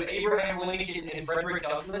statues of Abraham Lincoln and Frederick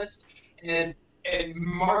Douglass, and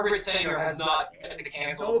Margaret Sanger has not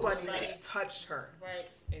canceled. Nobody has touched her. Right.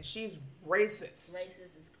 And she's racist.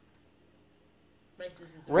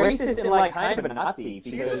 Racist and like kind of a Nazi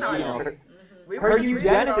because she's a Nazi. You know her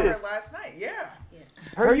eugenicist last night,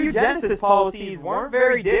 her eugenicist policies weren't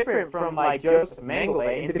very different from like Joseph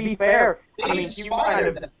Mengele. And to be fair, I mean she kind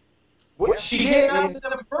of she came out with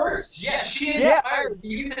them first. Yeah, she inspired the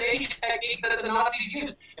euthanasia techniques that the Nazis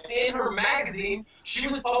used. And in her magazine, she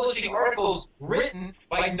was publishing articles written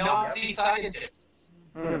by Nazi scientists.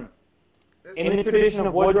 Mm. In the tradition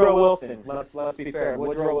of Woodrow Wilson, let's be fair,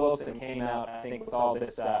 Woodrow Wilson came out, I think, with all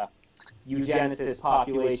this eugenicist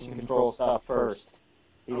population control stuff first.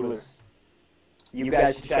 He was. You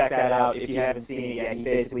guys should check that out if you haven't seen it yet. He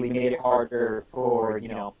basically made it harder for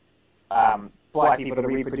black people to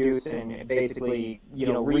reproduce and basically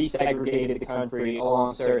resegregated the country along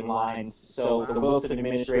certain lines. So the Wilson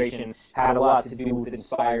administration had a lot to do with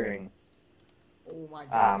inspiring. Oh my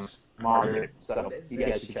gosh. Margaret, so you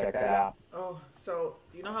guys should check that out. Oh, so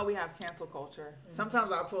you know how we have cancel culture? Mm-hmm.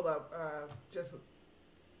 Sometimes I'll pull up just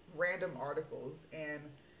random articles, and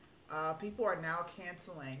people are now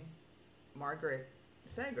canceling Margaret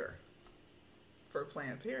Sanger for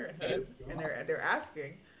Planned Parenthood, and they're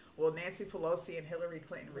asking, will Nancy Pelosi and Hillary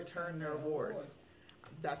Clinton return their awards?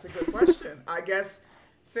 That's a good question. I guess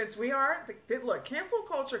since we are, look, cancel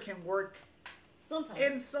culture can work. Sometimes.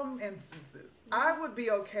 In some instances, I would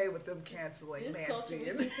be okay with them canceling Nancy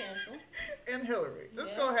and Hillary.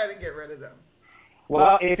 Just go ahead and get rid of them.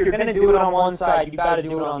 Well, if you're going to do it on one side, you got to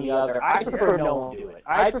do it on the other. I prefer no one do it.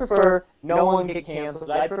 I prefer no one get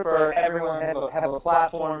canceled. I prefer everyone have a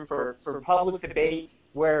platform for public debate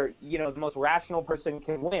where the most rational person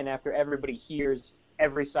can win after everybody hears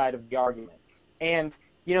every side of the argument. And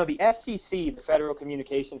the FCC, the Federal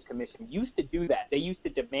Communications Commission, used to do that. They used to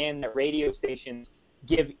demand that radio stations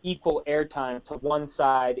give equal airtime to one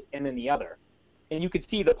side and then the other. And you could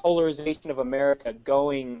see the polarization of America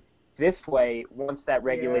going this way once that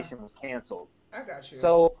regulation was canceled. I got you.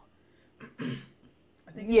 So, I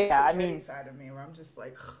think it's the side of me where I'm just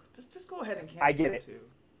like, just go ahead and cancel I get it too.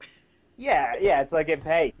 Yeah, it's like if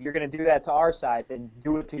you're going to do that to our side, then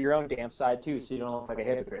do it to your own damn side too, so you don't look like a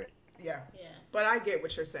hypocrite. Yeah. But I get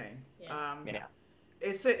what you're saying.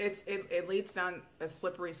 It leads down a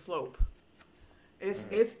slippery slope.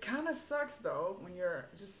 It's kind of sucks though when you're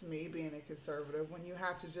just me being a conservative, when you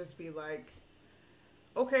have to just be like,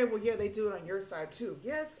 okay, well they do it on your side too.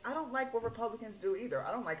 Yes, I don't like what Republicans do either.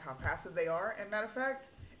 I don't like how passive they are. And matter of fact,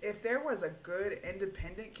 if there was a good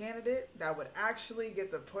independent candidate that would actually get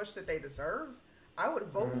the push that they deserve, I would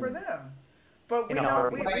vote for them. But we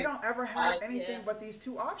don't ever have anything but these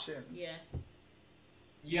two options.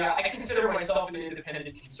 Yeah, I consider myself an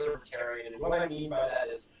independent conservatarian, and what I mean by that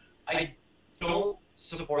is I don't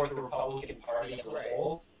support the Republican Party as a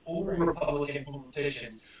whole or Republican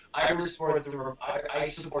politicians. I support the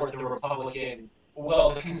Republican,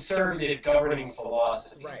 the conservative governing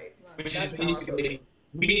philosophy, which is basically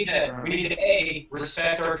we need to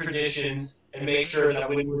respect our traditions and make sure that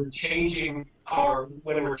when we're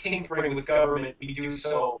when we're tinkering with government, we do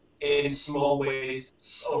so in small ways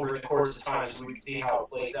over the course of time, so we can see how it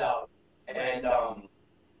plays out. And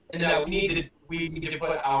that we need to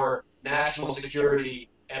put our national security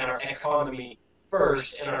and our economy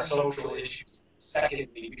first, and our social issues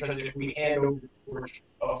secondly. Because if we hand over the torch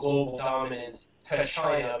of global dominance to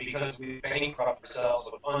China because we bankrupt ourselves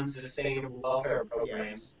with unsustainable welfare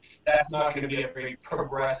programs, that's not going to be a very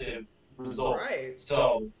progressive result. Right.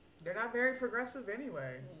 So they're not very progressive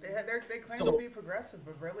anyway. They claim to be progressive,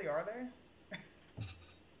 but really are they?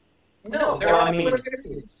 No, they're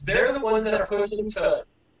the ones that are pushing to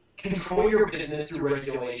control your business through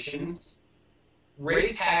regulations,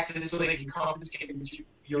 raise taxes so they can confiscate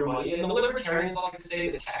your money. And the libertarians like to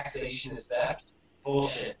say that taxation is theft.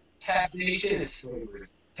 Bullshit. Taxation is slavery.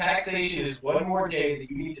 Taxation is one more day that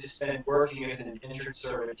you need to spend working as an indentured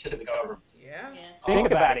servant to the government. Yeah. Think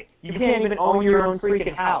about it. You can't even own your own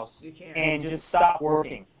freaking house and just stop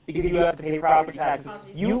working because you have to pay property taxes.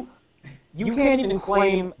 You can't even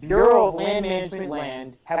claim Bureau of Land Management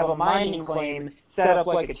land, have a mining claim, set up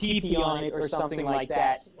like a teepee on it or something like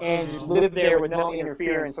that, and just live there with no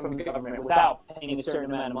interference from the government without paying a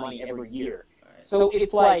certain amount of money every year. So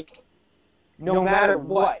it's like no matter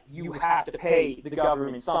what, you have to pay the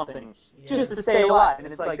government something just to stay alive. And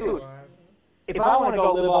it's like, dude, if I want to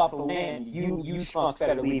go live off the land, you schmucks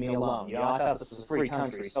better leave me alone. You know, I thought this was a free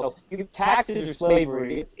country. So taxes or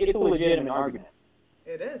slavery, it's a legitimate argument.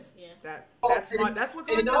 It is. Yeah. That's what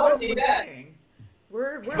Cornelius was saying.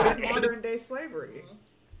 We're in modern day slavery.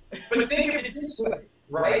 But think of it this way,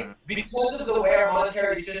 right? Because of the way our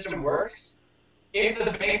monetary system works, if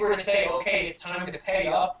the bank were to say, okay, it's time to pay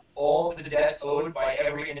up all of the debts owed by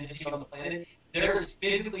every entity on the planet, there is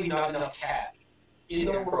physically not enough cash in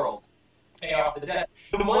the world to pay off the debt.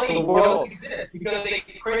 The money doesn't exist because they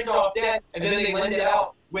print off debt and then they lend it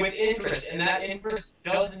out with interest, and that interest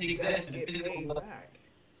doesn't exist in physical money.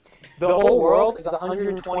 The whole world is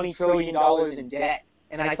 $120 trillion in debt.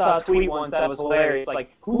 And I saw a tweet once that was hilarious.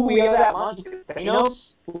 Like, who we owe that money to?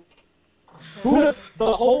 Thanos? Who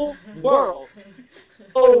the whole world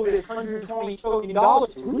owed this $120 trillion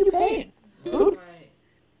to? Who are you paying, dude?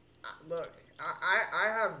 Look, I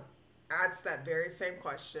have asked that very same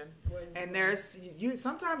question. And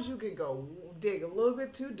sometimes you can go dig a little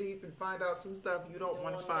bit too deep and find out some stuff you don't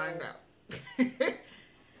want to find out.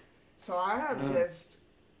 So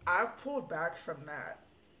I've pulled back from that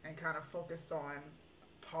and kind of focused on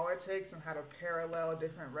politics and how to parallel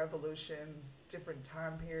different revolutions, different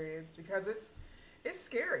time periods, because it's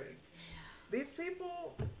scary. These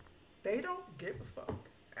people, they don't give a fuck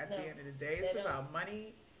at the end of the day. It's about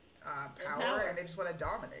money, power, and they just want to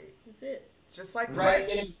dominate. That's it. Just like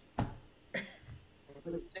French.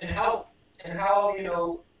 And how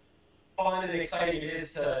fun and exciting it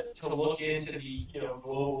is to look into the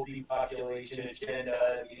global depopulation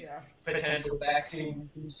agenda, these potential vaccine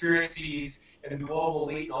conspiracies, and the global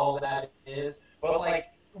elite and all that is. But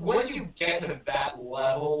like once you get to that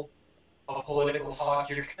level of political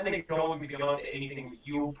talk, you're kind of going beyond anything that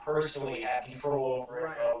you personally have control over in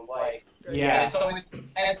your own life. Yeah. And so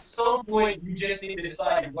at some point, you just need to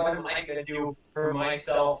decide what am I going to do for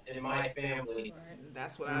myself and my family.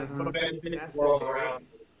 That's what I. That's the world around.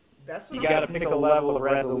 You got to pick a level of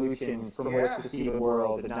resolution from which to see the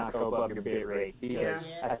world and not go above your bit rate, because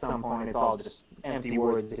at some point it's all just empty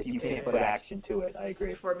words if you can't put action to it. I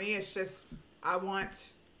agree. For me, it's just I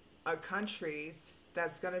want a country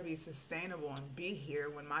that's going to be sustainable and be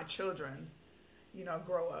here when my children,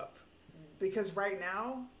 grow up. Because right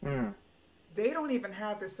now, they don't even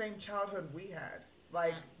have the same childhood we had.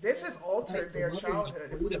 Like, this has altered their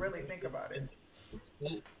childhood if we really think about it.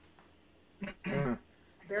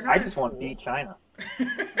 I just want to beat China.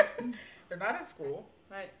 They're not in school.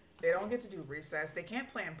 Right. They don't get to do recess. They can't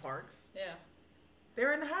play in parks. Yeah.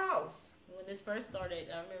 They're in the house. When this first started,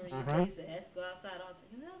 I remember you used to ask, go outside all the time.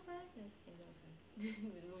 Can we go outside? Can't go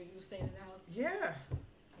outside. When you were staying in the house. Yeah.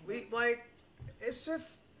 It's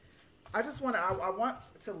just, I want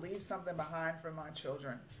to leave something behind for my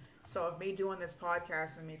children. So if me doing this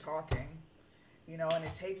podcast and me talking, and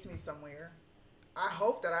it takes me somewhere, I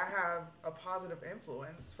hope that I have a positive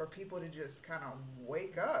influence for people to just kind of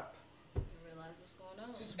wake up. And realize what's going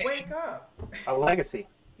on. Just wake up. A legacy.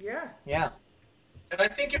 Yeah. And I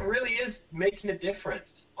think it really is making a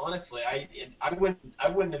difference. Honestly, I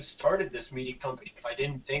wouldn't have started this media company if I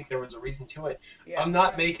didn't think there was a reason to it. Yeah. I'm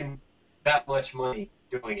not making that much money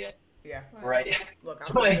doing it. Yeah. Right.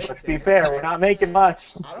 Look, let's be fair. We're not making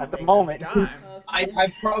much at the moment.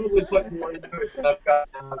 I probably put more into it than I've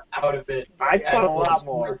gotten out of it. I put a lot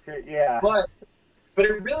more. Yeah. But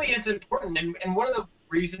it really is important, and one of the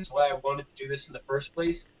reasons why I wanted to do this in the first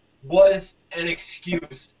place was an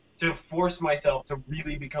excuse to force myself to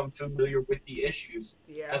really become familiar with the issues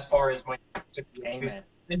as far as my issues,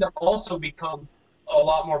 and to also become a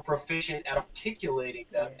lot more proficient at articulating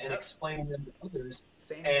them and explaining them to others.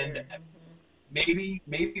 Maybe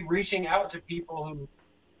reaching out to people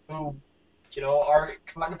who are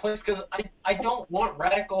caught in a place, because I don't want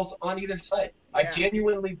radicals on either side. I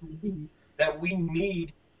genuinely believe that we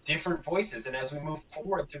need different voices, and as we move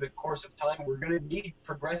forward through the course of time, we're going to need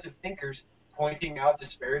progressive thinkers pointing out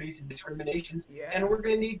disparities and discriminations, and we're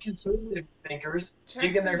going to need conservative thinkers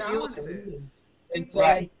digging their heels in and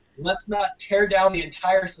saying, let's not tear down the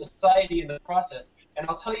entire society in the process. And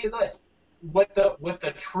I'll tell you this, what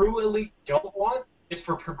the true elite don't want is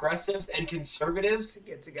for progressives and conservatives to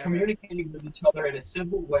get together, communicating with each other in a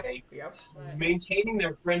civil way, maintaining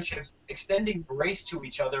their friendships, extending grace to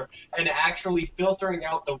each other, and actually filtering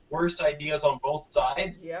out the worst ideas on both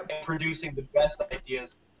sides and producing the best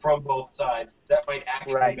ideas from both sides that might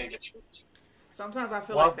actually make a change. Sometimes I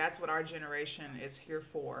feel like that's what our generation is here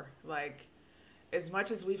for. Like, as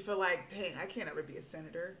much as we feel like, dang, I can't ever be a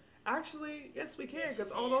senator. Actually, yes, we can,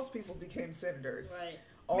 because all those people became senators. Right.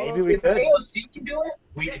 Maybe we could. If AOC can do it,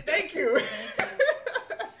 we can. Thank you.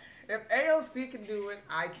 If AOC can do it,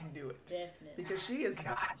 I can do it. Definitely. Because she is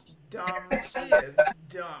dumb. She is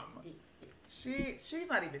dumb. She's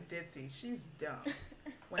not even ditzy. She's dumb.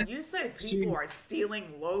 When you say people are stealing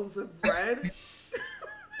loaves of bread,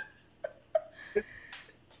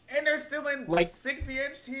 and they're stealing like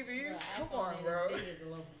 60-inch TVs, come on, bro. Is a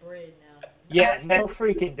loaf of bread now. Yeah, no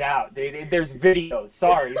freaking doubt, dude. There's videos.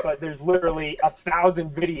 Sorry, but there's literally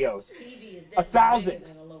 1,000 videos. TV is 1,000,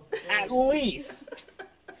 at least.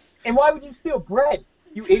 And why would you steal bread?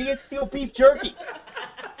 You idiots steal beef jerky.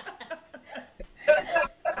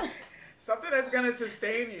 Something that's gonna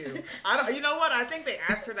sustain you. You know what? I think they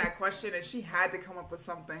asked her that question and she had to come up with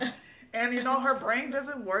something. And you know her brain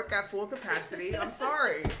doesn't work at full capacity. I'm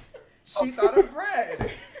sorry. She thought of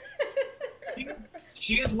bread.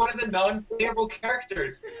 She is one of the non-playable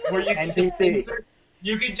characters where you can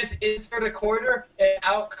just insert a quarter and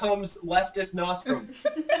out comes leftist nostrum.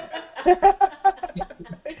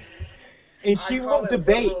 And she won't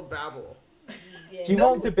debate. She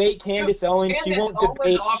won't debate Candace Owens. She won't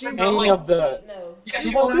debate any of the.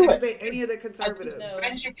 She won't do debate any of the conservatives.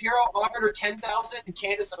 Ben Shapiro offered her $10,000, and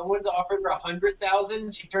Candace Owens offered her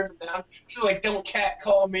 $100,000. She turned it down. She's like, "Don't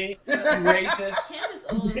catcall me, you racist." Candace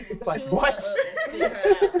Owens would like what? Her up and spit her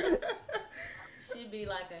out. She'd be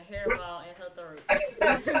like a hairball in her throat.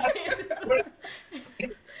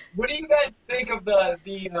 What do you guys think of the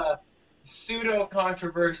pseudo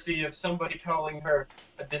controversy of somebody calling her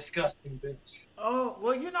a disgusting bitch? Oh,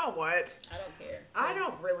 well, you know what? I don't care. I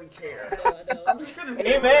don't really care. No. I'm just gonna be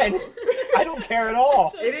Amen. I don't care at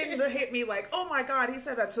all. It didn't hit me like, oh my God, he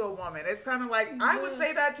said that to a woman. It's kind of like, I would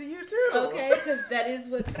say that to you too. Okay, because that is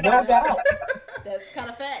what. No doubt. That's kind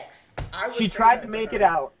of facts. She tried to make it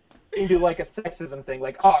out into like a sexism thing,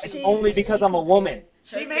 like, oh, it's only because I'm a woman.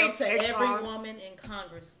 She made to TikToks. every woman in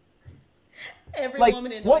Congress. Every Like,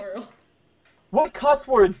 woman in the world. What cuss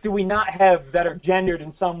words do we not have that are gendered in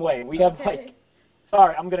some way? We have like,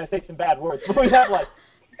 sorry, I'm gonna say some bad words, but we have like,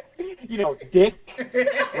 you know, dick,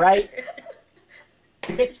 right?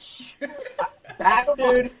 Bitch,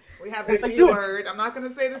 bastard. We have the C word. I'm not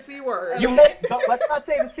gonna say the C word. Let's not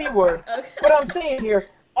say the C word. Okay. What I'm saying here,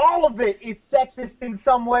 all of it is sexist in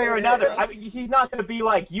some way or another. I mean, she's not gonna be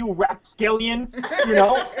like, you rapscallion, you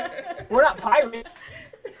know? We're not pirates.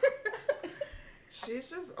 She's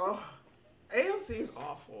just, AOC's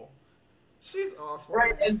awful. She's awful.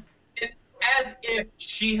 Right, and as if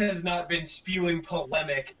she has not been spewing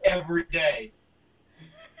polemic every day.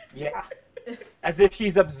 Yeah. As if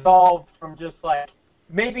she's absolved from just like,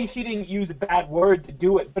 maybe she didn't use a bad word to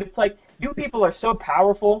do it, but it's like, you people are so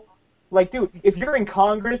powerful. Like, dude, if you're in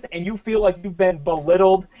Congress and you feel like you've been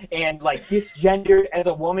belittled and like disgendered as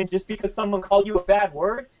a woman just because someone called you a bad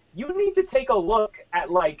word, you need to take a look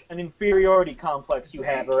at like an inferiority complex you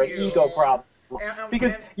have or an ego problem.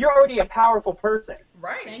 Because you're already a powerful person.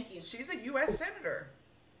 Right. Thank you. She's a U.S. senator.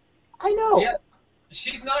 I know. Yeah.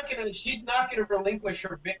 She's not gonna relinquish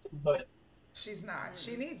her victimhood. She's not.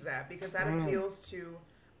 She needs that because that appeals to.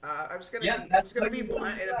 I'm just gonna be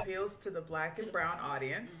blunt. It appeals to the black and brown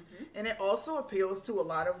audience, and it also appeals to a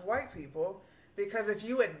lot of white people because if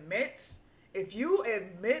you admit,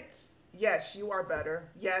 yes, you are better.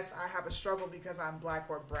 Yes, I have a struggle because I'm black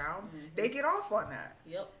or brown. They get off on that.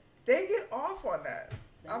 Yep. They get off on that.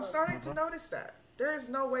 I'm starting to notice that. There is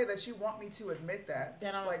no way that you want me to admit that.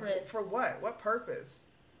 That I'm like, oppressed. for what? What purpose?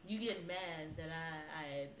 You get mad that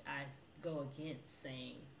I go against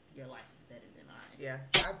saying your life is better than mine. Yeah,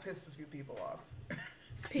 I pissed a few people off.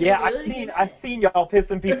 I've seen y'all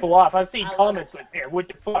pissing people off. I've seen comments like, "Hey, what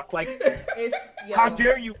the fuck? Like, how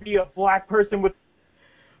dare you be a black person with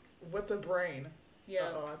the brain?"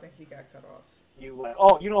 Yeah. Oh, I think he got cut off. You like,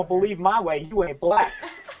 oh, you don't believe my way? You ain't black.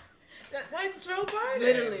 Like Joe Biden.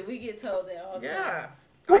 Literally, we get told that all the time. Yeah.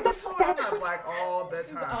 I get told I'm not black all the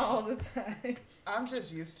time. All the time. I'm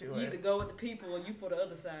just used to it. You either go with the people or you for the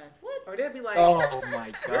other side. What? Or they'll be like, oh my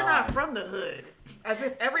God. You're not from the hood. As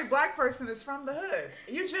if every black person is from the hood.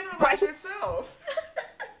 You generalize yourself.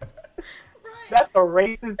 Right. That's a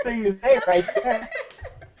racist thing to say right there.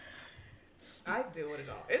 I deal with it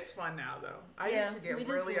all. It's fun now, though. I used to get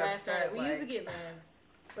really upset. We used to get mad.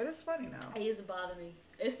 But it's funny now. It used to bother me.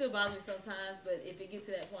 It still bothers me sometimes, but if it gets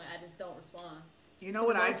to that point, I just don't respond. You know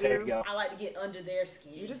what I do? I like to get under their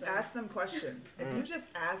skin. You just ask them questions. If you just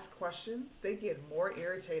ask questions, they get more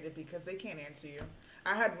irritated because they can't answer you.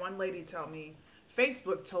 I had one lady tell me,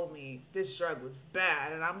 Facebook told me this drug was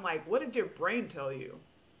bad. And I'm like, what did your brain tell you?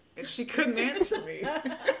 And she couldn't answer me.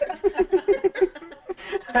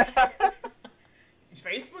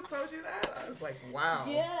 Facebook told you that? I was like, wow.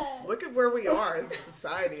 Yeah. Look at where we are as a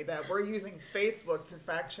society that we're using Facebook to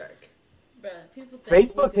fact check. Bruh, people think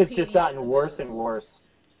Facebook has just gotten worse and worse.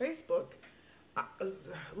 Facebook,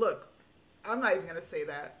 look, I'm not even gonna say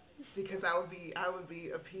that because I would be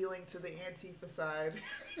appealing to the Antifa side.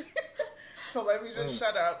 So let me just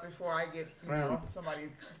shut up before I get, somebody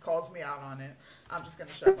calls me out on it. I'm just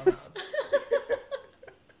gonna shut my mouth.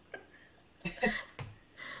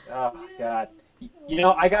 Oh God.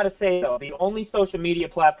 I gotta say though, the only social media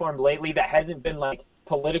platform lately that hasn't been like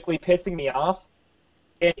politically pissing me off,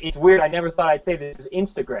 it's weird, I never thought I'd say this, is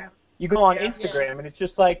Instagram. You go on Instagram and it's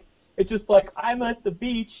just like I'm at the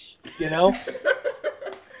beach,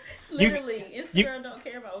 Literally, Instagram don't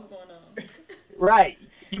care about what's going on. Right.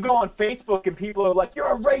 You go on Facebook and people are like,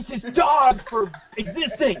 you're a racist dog for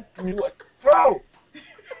existing. And you're like, bro.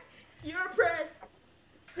 You're oppressed.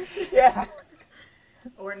 Yeah.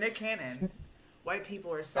 Or Nick Cannon. White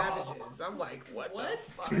people are savages. I'm like, what the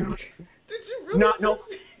fuck? Did you really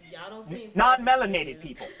Y'all don't seem non-melanated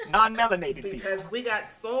people. Non-melanated people. Because we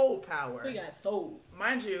got soul power. We got soul.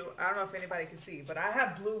 Mind you, I don't know if anybody can see, but I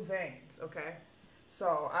have blue veins, okay?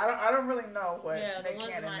 So I don't really know what Nick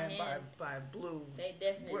Cannon meant by blue. They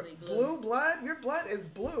definitely blue. Blue blood? Your blood is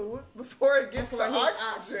blue before it gets to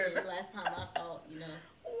oxygen. Last time I thought,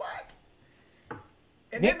 What?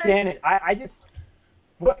 And Nick Cannon, I just...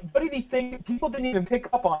 What did he think? People didn't even pick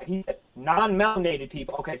up on it. He said non-melanated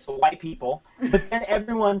people. Okay, so white people. But then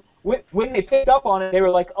everyone, when they picked up on it, they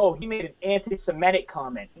were like, oh, he made an anti-Semitic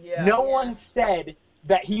comment. Yeah, no one said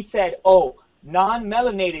that he said, oh,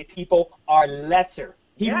 non-melanated people are lesser.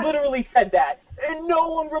 He literally said that, and no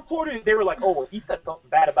one reported it. They were like, oh, well, he said something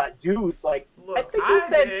bad about Jews. Like, look, I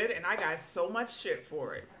did, and I got so much shit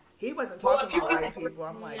for it. He wasn't talking about white people.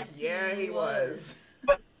 I'm like, yeah, he was.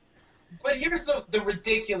 But here's the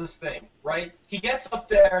ridiculous thing, right? He gets up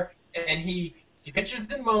there and he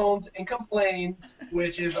bitches and moans and complains,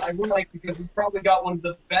 which is ironic because he's probably got one of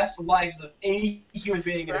the best lives of any human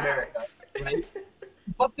being in America, right?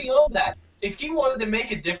 But beyond that, if he wanted to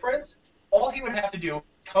make a difference, all he would have to do,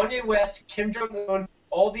 Kanye West, Kim Jong-un,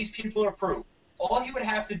 all these people are proof. All he would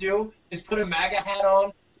have to do is put a MAGA hat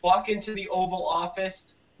on, walk into the Oval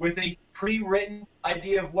Office with a pre-written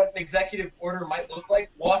idea of what an executive order might look like,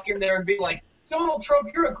 walk in there and be like, Donald Trump,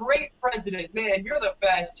 you're a great president, man, you're the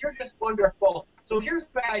best, you're just wonderful. So here's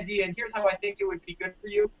my idea, and here's how I think it would be good for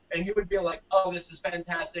you. And he would be like, oh, this is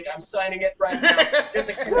fantastic, I'm signing it right now.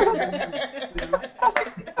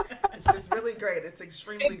 It's just really great. It's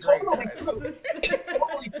extremely great. True. It's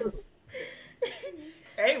totally true.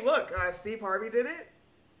 Hey, look, Steve Harvey did it.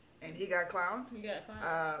 And he got clowned.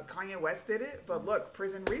 Kanye West did it, but look,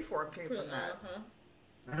 prison reform came from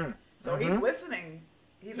that. So he's listening.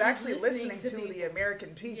 He's actually listening to the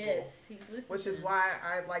American people. Yes, he's listening. Which is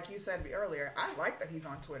why like you said earlier, I like that he's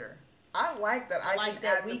on Twitter. I like that I can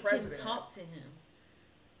add the president. Can talk to him.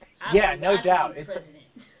 Yeah, no doubt.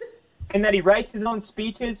 And that he writes his own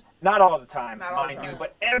speeches, not all the time, mind you,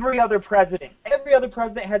 but every other president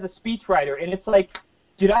has a speechwriter, and it's like,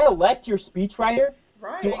 did I elect your speechwriter?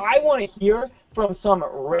 Right. Do I want to hear from some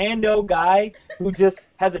rando guy who just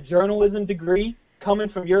has a journalism degree coming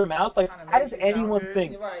from your mouth? Like, how does anyone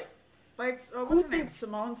think? Right. Like, what's her name?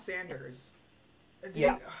 Simone Sanders.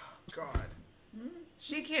 Yeah. Oh, God.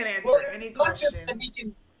 She can't answer any question.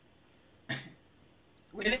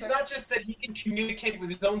 It's not just that he can communicate with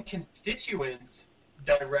his own constituents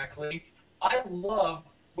directly. I love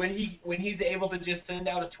when he's able to just send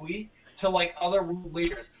out a tweet to like other world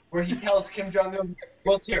leaders, where he tells Kim Jong-un,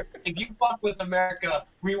 "Look here, if you fuck with America,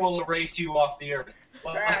 we will erase you off the earth."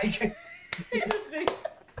 Like,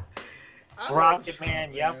 Rocket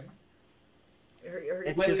Man, yep.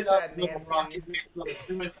 Listen up, little Rocket Man, little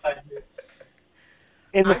suicide man.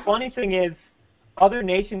 And the funny thing is, other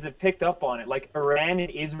nations have picked up on it. Like Iran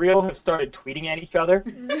and Israel have started tweeting at each other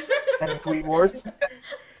and tweet wars.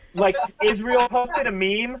 Like, Israel posted a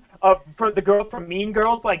meme for the girl from Mean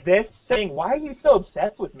Girls like this, saying, "Why are you so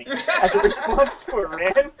obsessed with me?" as a response to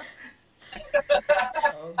Iran.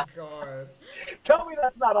 Oh, God. Tell me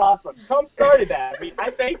that's not awesome. Trump started that. I mean,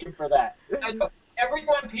 I thank him for that. I know. Every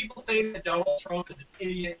time people say that Donald Trump is an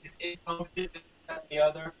idiot, he's incompetent, this, that, and the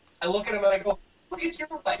other, I look at him and I go, look at your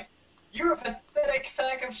life. You're a pathetic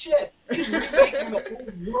sack of shit. He's remaking the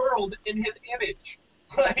whole world in his image.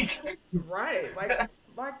 Right.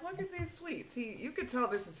 Like, look at these tweets. You could tell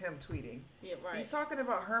this is him tweeting. Yeah, right. He's talking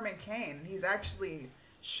about Herman Cain. He's actually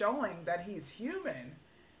showing that he's human,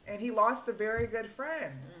 and he lost a very good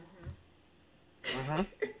friend.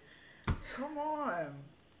 Come on,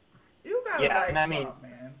 you gotta like Trump,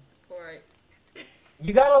 man. Right.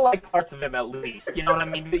 you gotta like parts of him at least. You know what I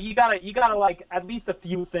mean? You gotta like at least a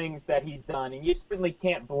few things that he's done, and you certainly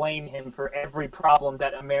can't blame him for every problem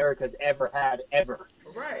that America's ever had, ever.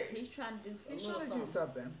 Right. He's trying to do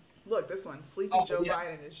something. Look, this one. Sleepy Joe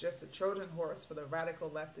Biden is just a Trojan horse for the radical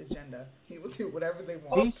left agenda. He will do whatever they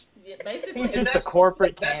want. He's just a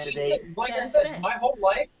corporate candidate. Like I said, my whole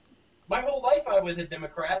life I was a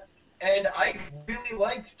Democrat, and I really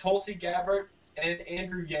liked Tulsi Gabbard and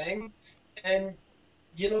Andrew Yang, and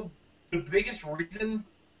you know, the biggest reason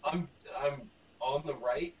I'm on the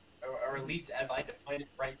right, or at least as I define it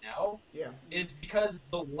right now, is because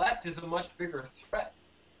the left is a much bigger threat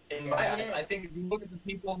in my eyes. I think if you look at the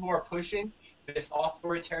people who are pushing this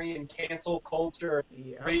authoritarian cancel culture,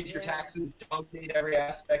 raise your taxes, dominate every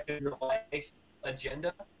aspect of your life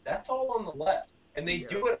agenda, that's all on the left, and they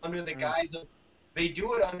do it under the guise of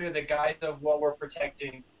well, we're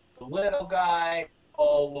protecting the little guy.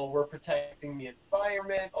 Oh, well, we're protecting the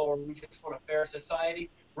environment, or we just want a fair society.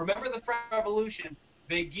 Remember the French Revolution?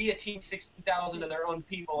 They guillotined 60,000 of their own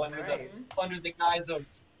people under the guise of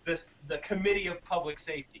the Committee of Public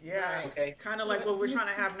Safety. Yeah. Okay. Kind of like what we're trying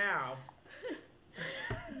to have now.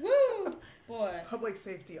 Woo, boy. Public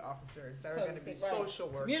safety officers that are going to be social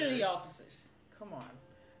workers. Community officers. Come on.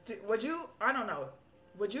 Would you? I don't know.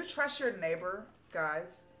 Would you trust your neighbor,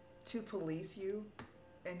 guys, to police you?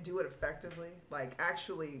 And do it effectively, like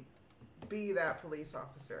actually be that police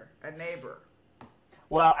officer, a neighbor.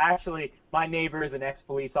 Well, actually, my neighbor is an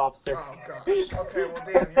ex-police officer. Oh gosh. Okay, well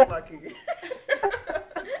damn, you're lucky.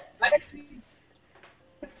 Actually,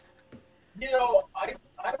 you know, I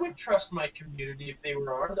would trust my community if they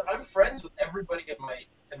were armed. I'm friends with everybody in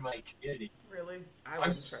my community. Really?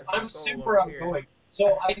 I'm super outgoing,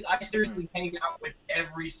 so I seriously hang out with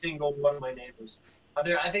every single one of my neighbors.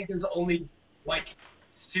 I think there's only like.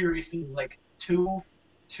 Seriously, like two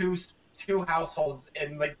households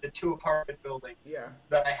in like the 2 apartment buildings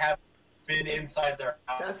that I have been inside their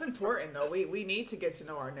house. That's important though. We need to get to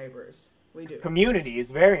know our neighbors. We do. Community is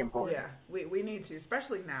very important. Yeah, we need to,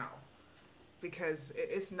 especially now, because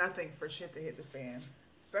it's nothing for shit to hit the fan,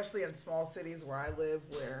 especially in small cities where I live,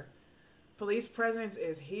 where police presence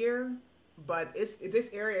is here, but this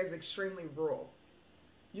area is extremely rural.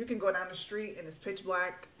 You can go down the street and it's pitch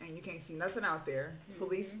black and you can't see nothing out there.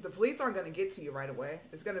 The police aren't going to get to you right away.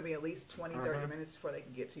 It's going to be at least 20, 30 minutes before they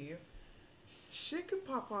can get to you. Shit could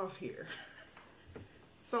pop off here.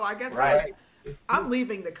 So I guess I'm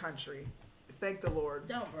leaving the country. Thank the Lord.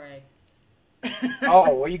 Don't brag.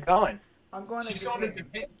 Oh, where you going? I'm going to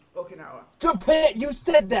Japan. Okinawa. Japan! You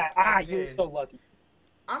said that! You're so lucky.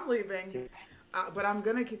 I'm leaving, but I'm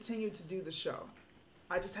going to continue to do the show.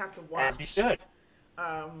 I just have to watch. As you should.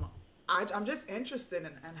 I'm just interested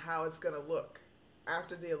in how it's gonna look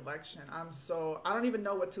after the election. I don't even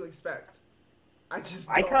know what to expect. I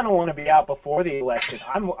kind of want to be out before the election.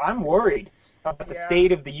 I'm worried about the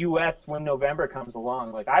state of the U.S. when November comes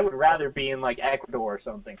along. Like I would rather be in like Ecuador or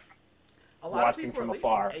something. A lot of people are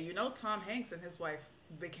leaving. And you know, Tom Hanks and his wife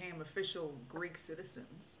became official Greek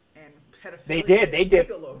citizens, and pedophilia. They did.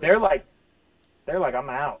 They're like I'm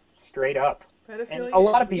out straight up. And a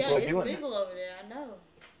lot of people are doing it. It's legal over there, I know.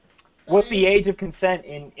 So what's the age of consent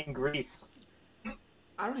in Greece?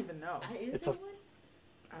 I don't even know. I don't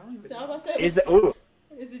even know. Is it? Ooh.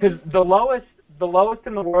 Because the lowest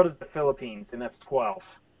in the world is the Philippines, and that's 12.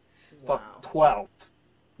 Wow. 12.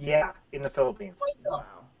 Yeah, in the Philippines. Wow.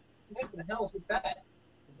 What the hell's with that?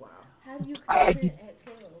 Wow. How do you consent at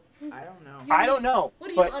 12? I don't know. I don't know. What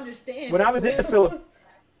do you understand? When I was in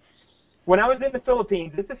the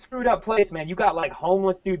Philippines, it's a screwed up place, man. You got like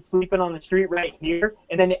homeless dudes sleeping on the street right here,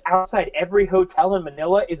 and then outside every hotel in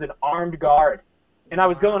Manila is an armed guard. And I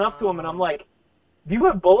was going up to them, and I'm like, "Do you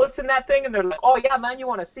have bullets in that thing?" And they're like, "Oh yeah, man, you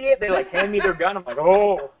want to see it?" They like hand me their gun. I'm like,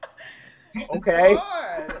 "Oh, okay."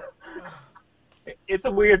 It's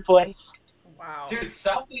a weird place. Wow. Dude,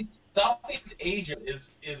 Southeast Asia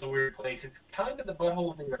is a weird place. It's kind of the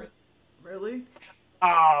butthole of the earth. Really?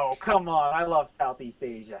 Oh, come on. I love Southeast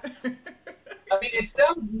Asia. I mean, it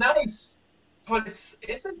sounds nice, but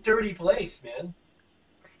it's a dirty place, man.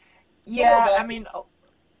 Yeah, I mean,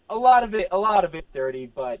 a lot of it's dirty,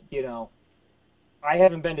 but, you know, I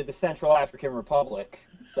haven't been to the Central African Republic,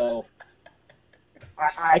 so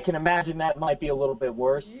I can imagine that might be a little bit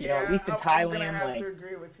worse. You know, at least in Thailand. I'm gonna have to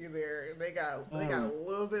agree with you there. They got a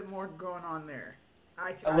little bit more going on there.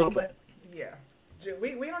 A little bit. Yeah.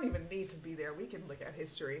 We don't even need to be there. We can look at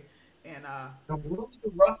history, and the world's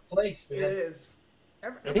a rough place. Man. It is.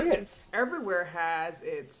 It is. Everywhere has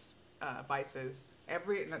its vices.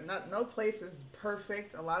 No place is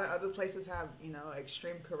perfect. A lot of other places have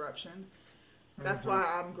extreme corruption. That's why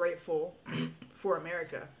I'm grateful for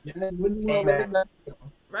America.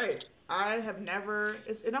 Right. I have never.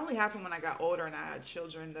 It only happened when I got older and I had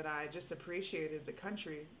children that I just appreciated the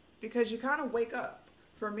country, because you kind of wake up.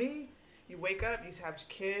 For me, you wake up, you have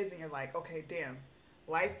kids, and you're like, okay, damn,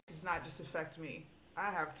 life does not just affect me. I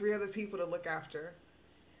have 3 other people to look after.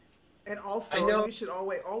 And also, you should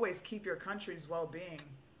always keep your country's well-being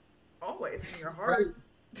always in your heart.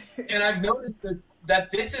 And I've noticed that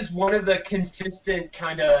this is one of the consistent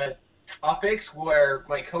kind of topics where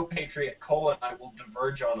my co-patriot Cole and I will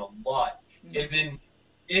diverge on a lot, is in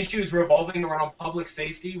issues revolving around public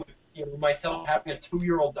safety, with myself having a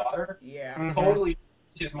 2-year-old daughter. Yeah. Totally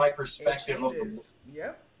changes my perspective of the world.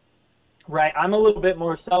 Yep. Right, I'm a little bit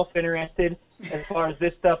more self-interested as far as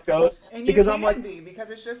this stuff goes. And because I'm like, because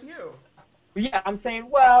it's just you. Yeah, I'm saying,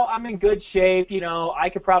 well, I'm in good shape. I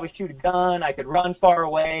could probably shoot a gun. I could run far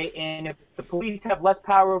away. And if the police have less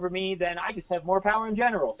power over me, then I just have more power in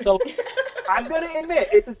general. So I'm going to admit,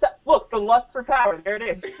 look, the lust for power. There it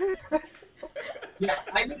is. Yeah,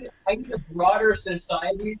 I need a broader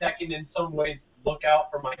society that can in some ways look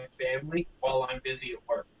out for my family while I'm busy at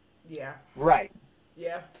work. Yeah. Right.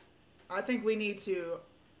 Yeah. I think we need to,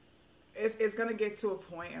 it's going to get to a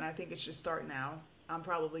point, and I think it should start now. I'm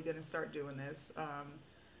probably going to start doing this.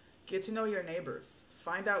 Get to know your neighbors.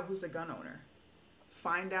 Find out who's a gun owner.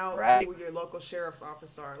 Find out who your local sheriff's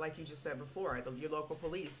office are, like you just said before, your local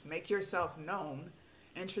police. Make yourself known.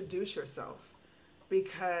 Introduce yourself.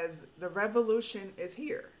 Because the revolution is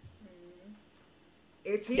here. Mm-hmm.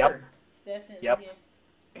 It's here. Yep. It's definitely here.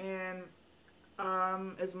 And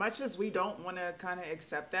as much as we don't want to kind of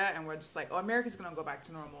accept that, and we're just like, oh, America's going to go back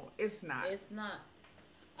to normal. It's not. It's not.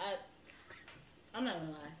 I'm not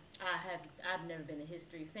gonna lie. I've never been a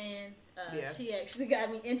history fan. She actually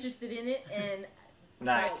got me interested in it, and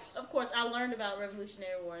nice. Of course, I learned about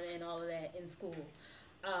Revolutionary War and all of that in school.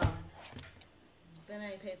 But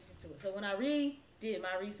I ain't paid attention to it. So when I redid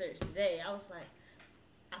my research today, I was like,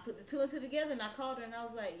 I put the 2 and 2 together, and I called her, and I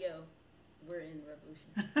was like, yo, we're in the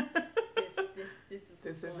revolution. This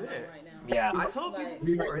is what's going on right now. Yeah. I told people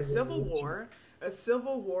before, a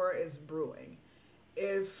civil war is brewing.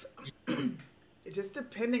 If just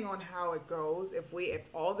depending on how it goes, if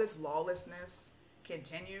all this lawlessness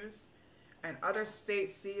continues and other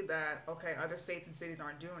states see that, okay, other states and cities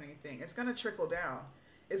aren't doing anything, it's going to trickle down.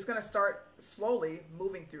 It's going to start slowly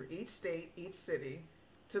moving through each state, each city,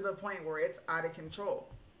 to the point where it's out of control.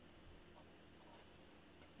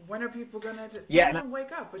 When are people going to just even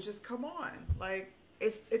wake up? But just come on. Like,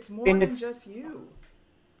 it's more than just you.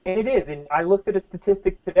 And it is, and I looked at a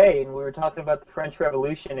statistic today, and we were talking about the French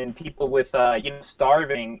Revolution and people with,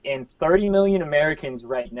 starving, and 30 million Americans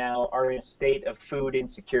right now are in a state of food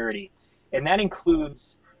insecurity, and that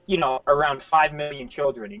includes, around 5 million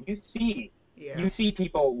children. And you see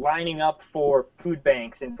people lining up for food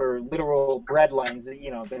banks and for literal bread lines.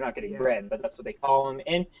 They're not getting bread, but that's what they call them.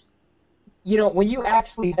 And when you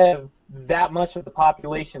actually have that much of the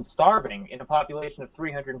population starving in a population of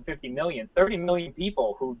 350 million, 30 million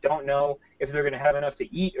people who don't know if they're going to have enough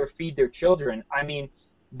to eat or feed their children, I mean,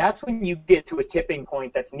 that's when you get to a tipping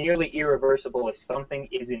point that's nearly irreversible if something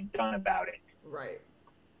isn't done about it. Right.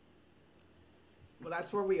 Well,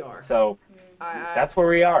 that's where we are. So that's where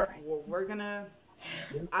we are. Well, we're going to...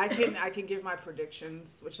 I can give my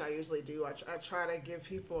predictions, which I usually do. I try to give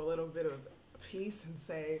people a little bit of peace and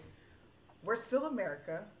say... We're still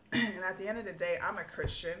America, and at the end of the day, I'm a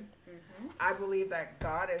Christian. Mm-hmm. I believe that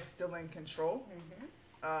God is still in control.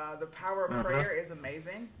 Mm-hmm. The power of prayer is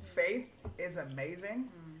amazing. Faith is amazing.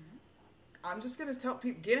 Mm-hmm. I'm just gonna tell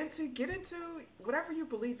people get into whatever you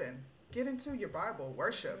believe in. Get into your Bible,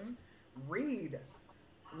 worship, read,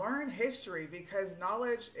 learn history, because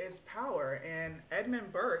knowledge is power. And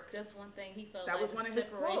Edmund Burke, just one thing he felt that was one of his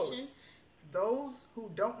quotes. Those who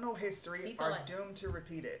don't know history are doomed to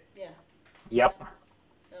repeat it. Yeah. Yep.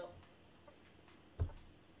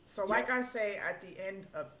 So like I say at the end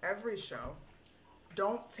of every show,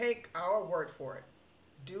 don't take our word for it.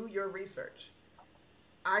 Do your research.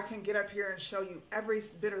 I can get up here and show you every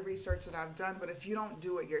bit of research that I've done, but if you don't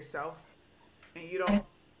do it yourself and you don't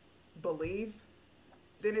believe,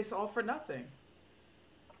 then it's all for nothing.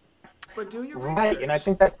 But do your research. Right, and I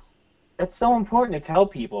think that's so important to tell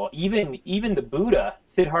people. Even the Buddha,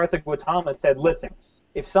 Siddhartha Gautama, said, listen,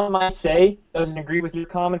 if something I say doesn't agree with your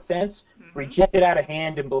common sense, reject it out of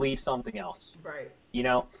hand and believe something else. Right.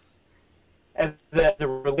 As the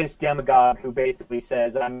religious demagogue who basically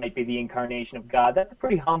says I might be the incarnation of God, that's a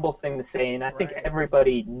pretty humble thing to say, and I think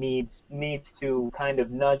everybody needs to kind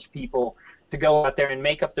of nudge people to go out there and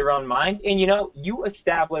make up their own mind. And you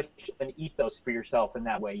establish an ethos for yourself in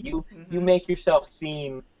that way. You make yourself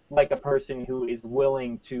seem like a person who is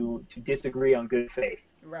willing to disagree on good faith.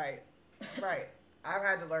 Right. I've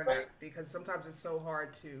had to learn that because sometimes it's so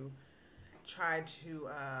hard to try to,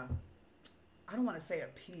 I don't want to say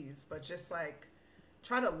appease, but just like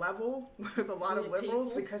try to level with a lot of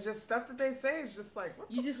liberals because just stuff that they say is just like, what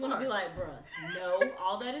the fuck? You just want to be like, bruh, no,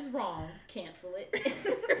 all that is wrong. Cancel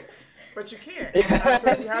it. But you can't. You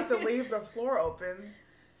have to leave the floor open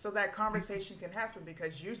so that conversation can happen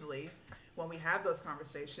because usually when we have those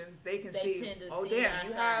conversations, they see, oh damn,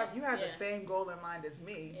 you have the same goal in mind as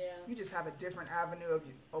me. Yeah. You just have a different avenue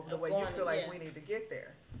of the way you feel like we need to get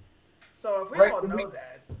there. So if we all know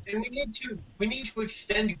that, and we need to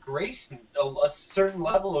extend grace and a certain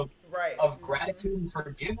level of gratitude and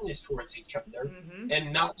forgiveness towards each other,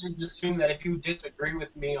 and not just assume that if you disagree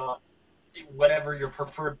with me on whatever your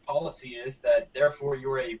preferred policy is, that therefore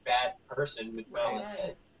you're a bad person with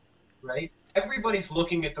malintent. Right? Everybody's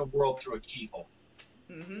looking at the world through a keyhole.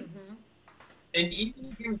 And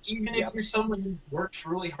even if you're someone who works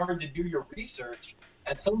really hard to do your research,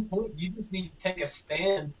 at some point you just need to take a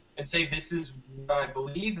stand and say, this is what I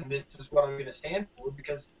believe and this is what I'm going to stand for,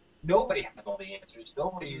 because nobody has all the answers.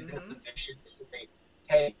 Nobody is in a position to say,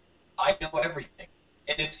 hey, I know everything.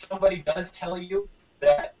 And if somebody does tell you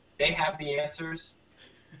that they have the answers,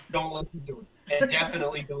 don't listen to it. And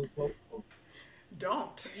definitely don't vote for them.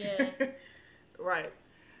 Don't. Yeah. Right.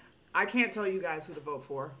 I can't tell you guys who to vote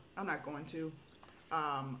for. I'm not going to.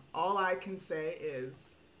 All I can say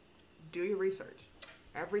is do your research.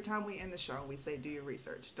 Every time we end the show, we say do your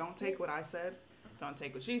research. Don't take what I said. Don't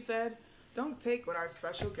take what she said. Don't take what our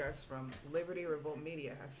special guests from Liberty Revolt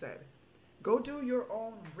Media have said. Go do your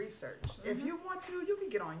own research. If you want to, you can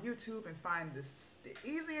get on YouTube and find the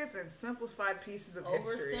easiest and simplified pieces of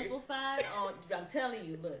history. Oversimplified? Oh, I'm telling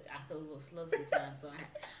you, look, I feel a little slow sometimes, so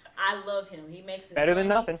I love him. He makes it better funny. Than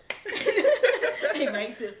nothing. He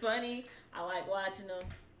makes it funny. I like watching them.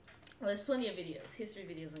 Well, there's plenty of videos, history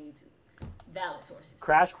videos on YouTube. Valid sources.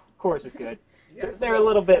 Crash Course is good. Yes, they're a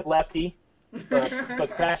little bit lefty. But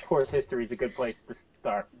Crash Course History is a good place to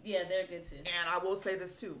start. Yeah, they're good too. And I will say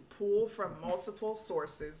this too: pull from multiple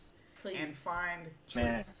sources and find truth.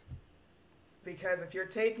 Man. Because if you're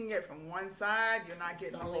taking it from one side, you're not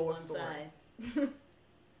getting the whole story.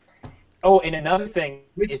 Oh, and another thing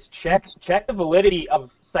is check the validity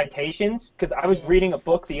of citations. Because I was reading a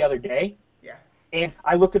book the other day, and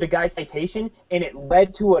I looked at a guy's citation, and it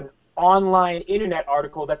led to an online internet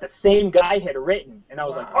article that the same guy had written, and I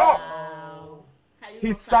was like, oh.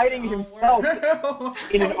 He's citing himself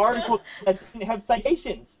in an article that didn't have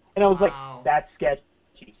citations. And I was like, that's sketchy.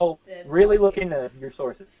 So really look into your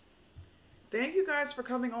sources. Thank you guys for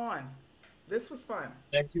coming on. This was fun.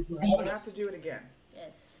 Thank you for having us. We'll have to do it again.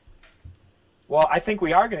 Yes. Well, I think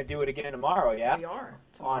we are going to do it again tomorrow, yeah? We are.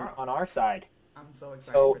 Tomorrow. On our side. I'm so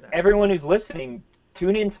excited for that. So everyone who's listening,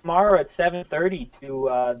 tune in tomorrow at 7:30 to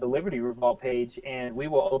the Liberty Revolt page, and we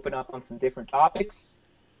will open up on some different topics.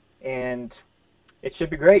 And it should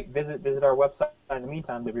be great. Visit our website in the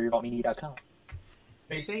meantime, libertyrevoltmedia.com.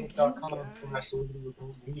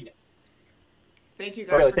 Facebook.com/libertyrevoltmedia. Thank you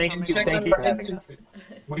guys for coming. Thank you for having us.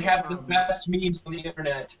 We have the best memes on the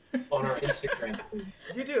internet on our Instagram.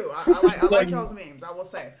 You do. I like y'all's memes, I will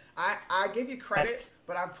say. I give you credit,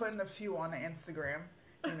 but I'm putting a few on the Instagram,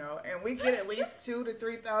 and we get at least 2,000 to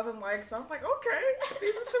 3,000 likes. So I'm like, okay,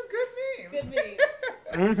 these are some good memes.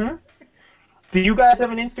 Good memes. Do you guys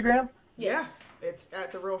have an Instagram? Yes. It's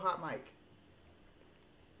at The Real Hot Mike.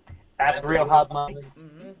 At The Real Hot Mike.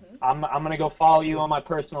 I'm going to go follow you on my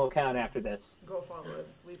personal account after this. Go follow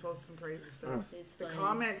us. We post some crazy stuff. The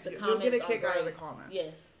comments, you'll get a kick out of the comments.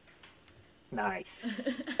 Yes. Nice.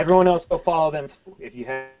 Everyone else, go follow them too, if you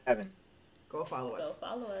haven't. Go follow us. Go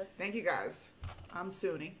follow us. Thank you guys. I'm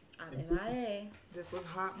Suni. I'm MIA. This was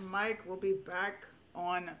Hot Mike. We'll be back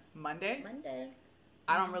on Monday.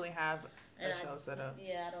 I don't really have a show set up.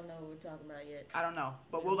 Yeah, I don't know what we're talking about yet. I don't know,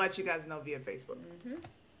 but we'll let you guys know via Facebook.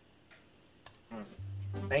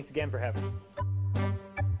 Thanks again for having us.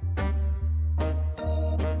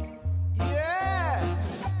 Yeah.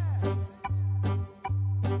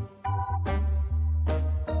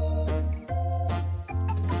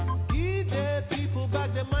 Give the people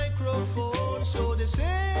back the microphone so they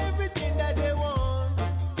say everything that they want.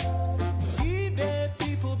 Give the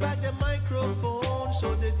people back the microphone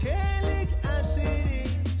so they take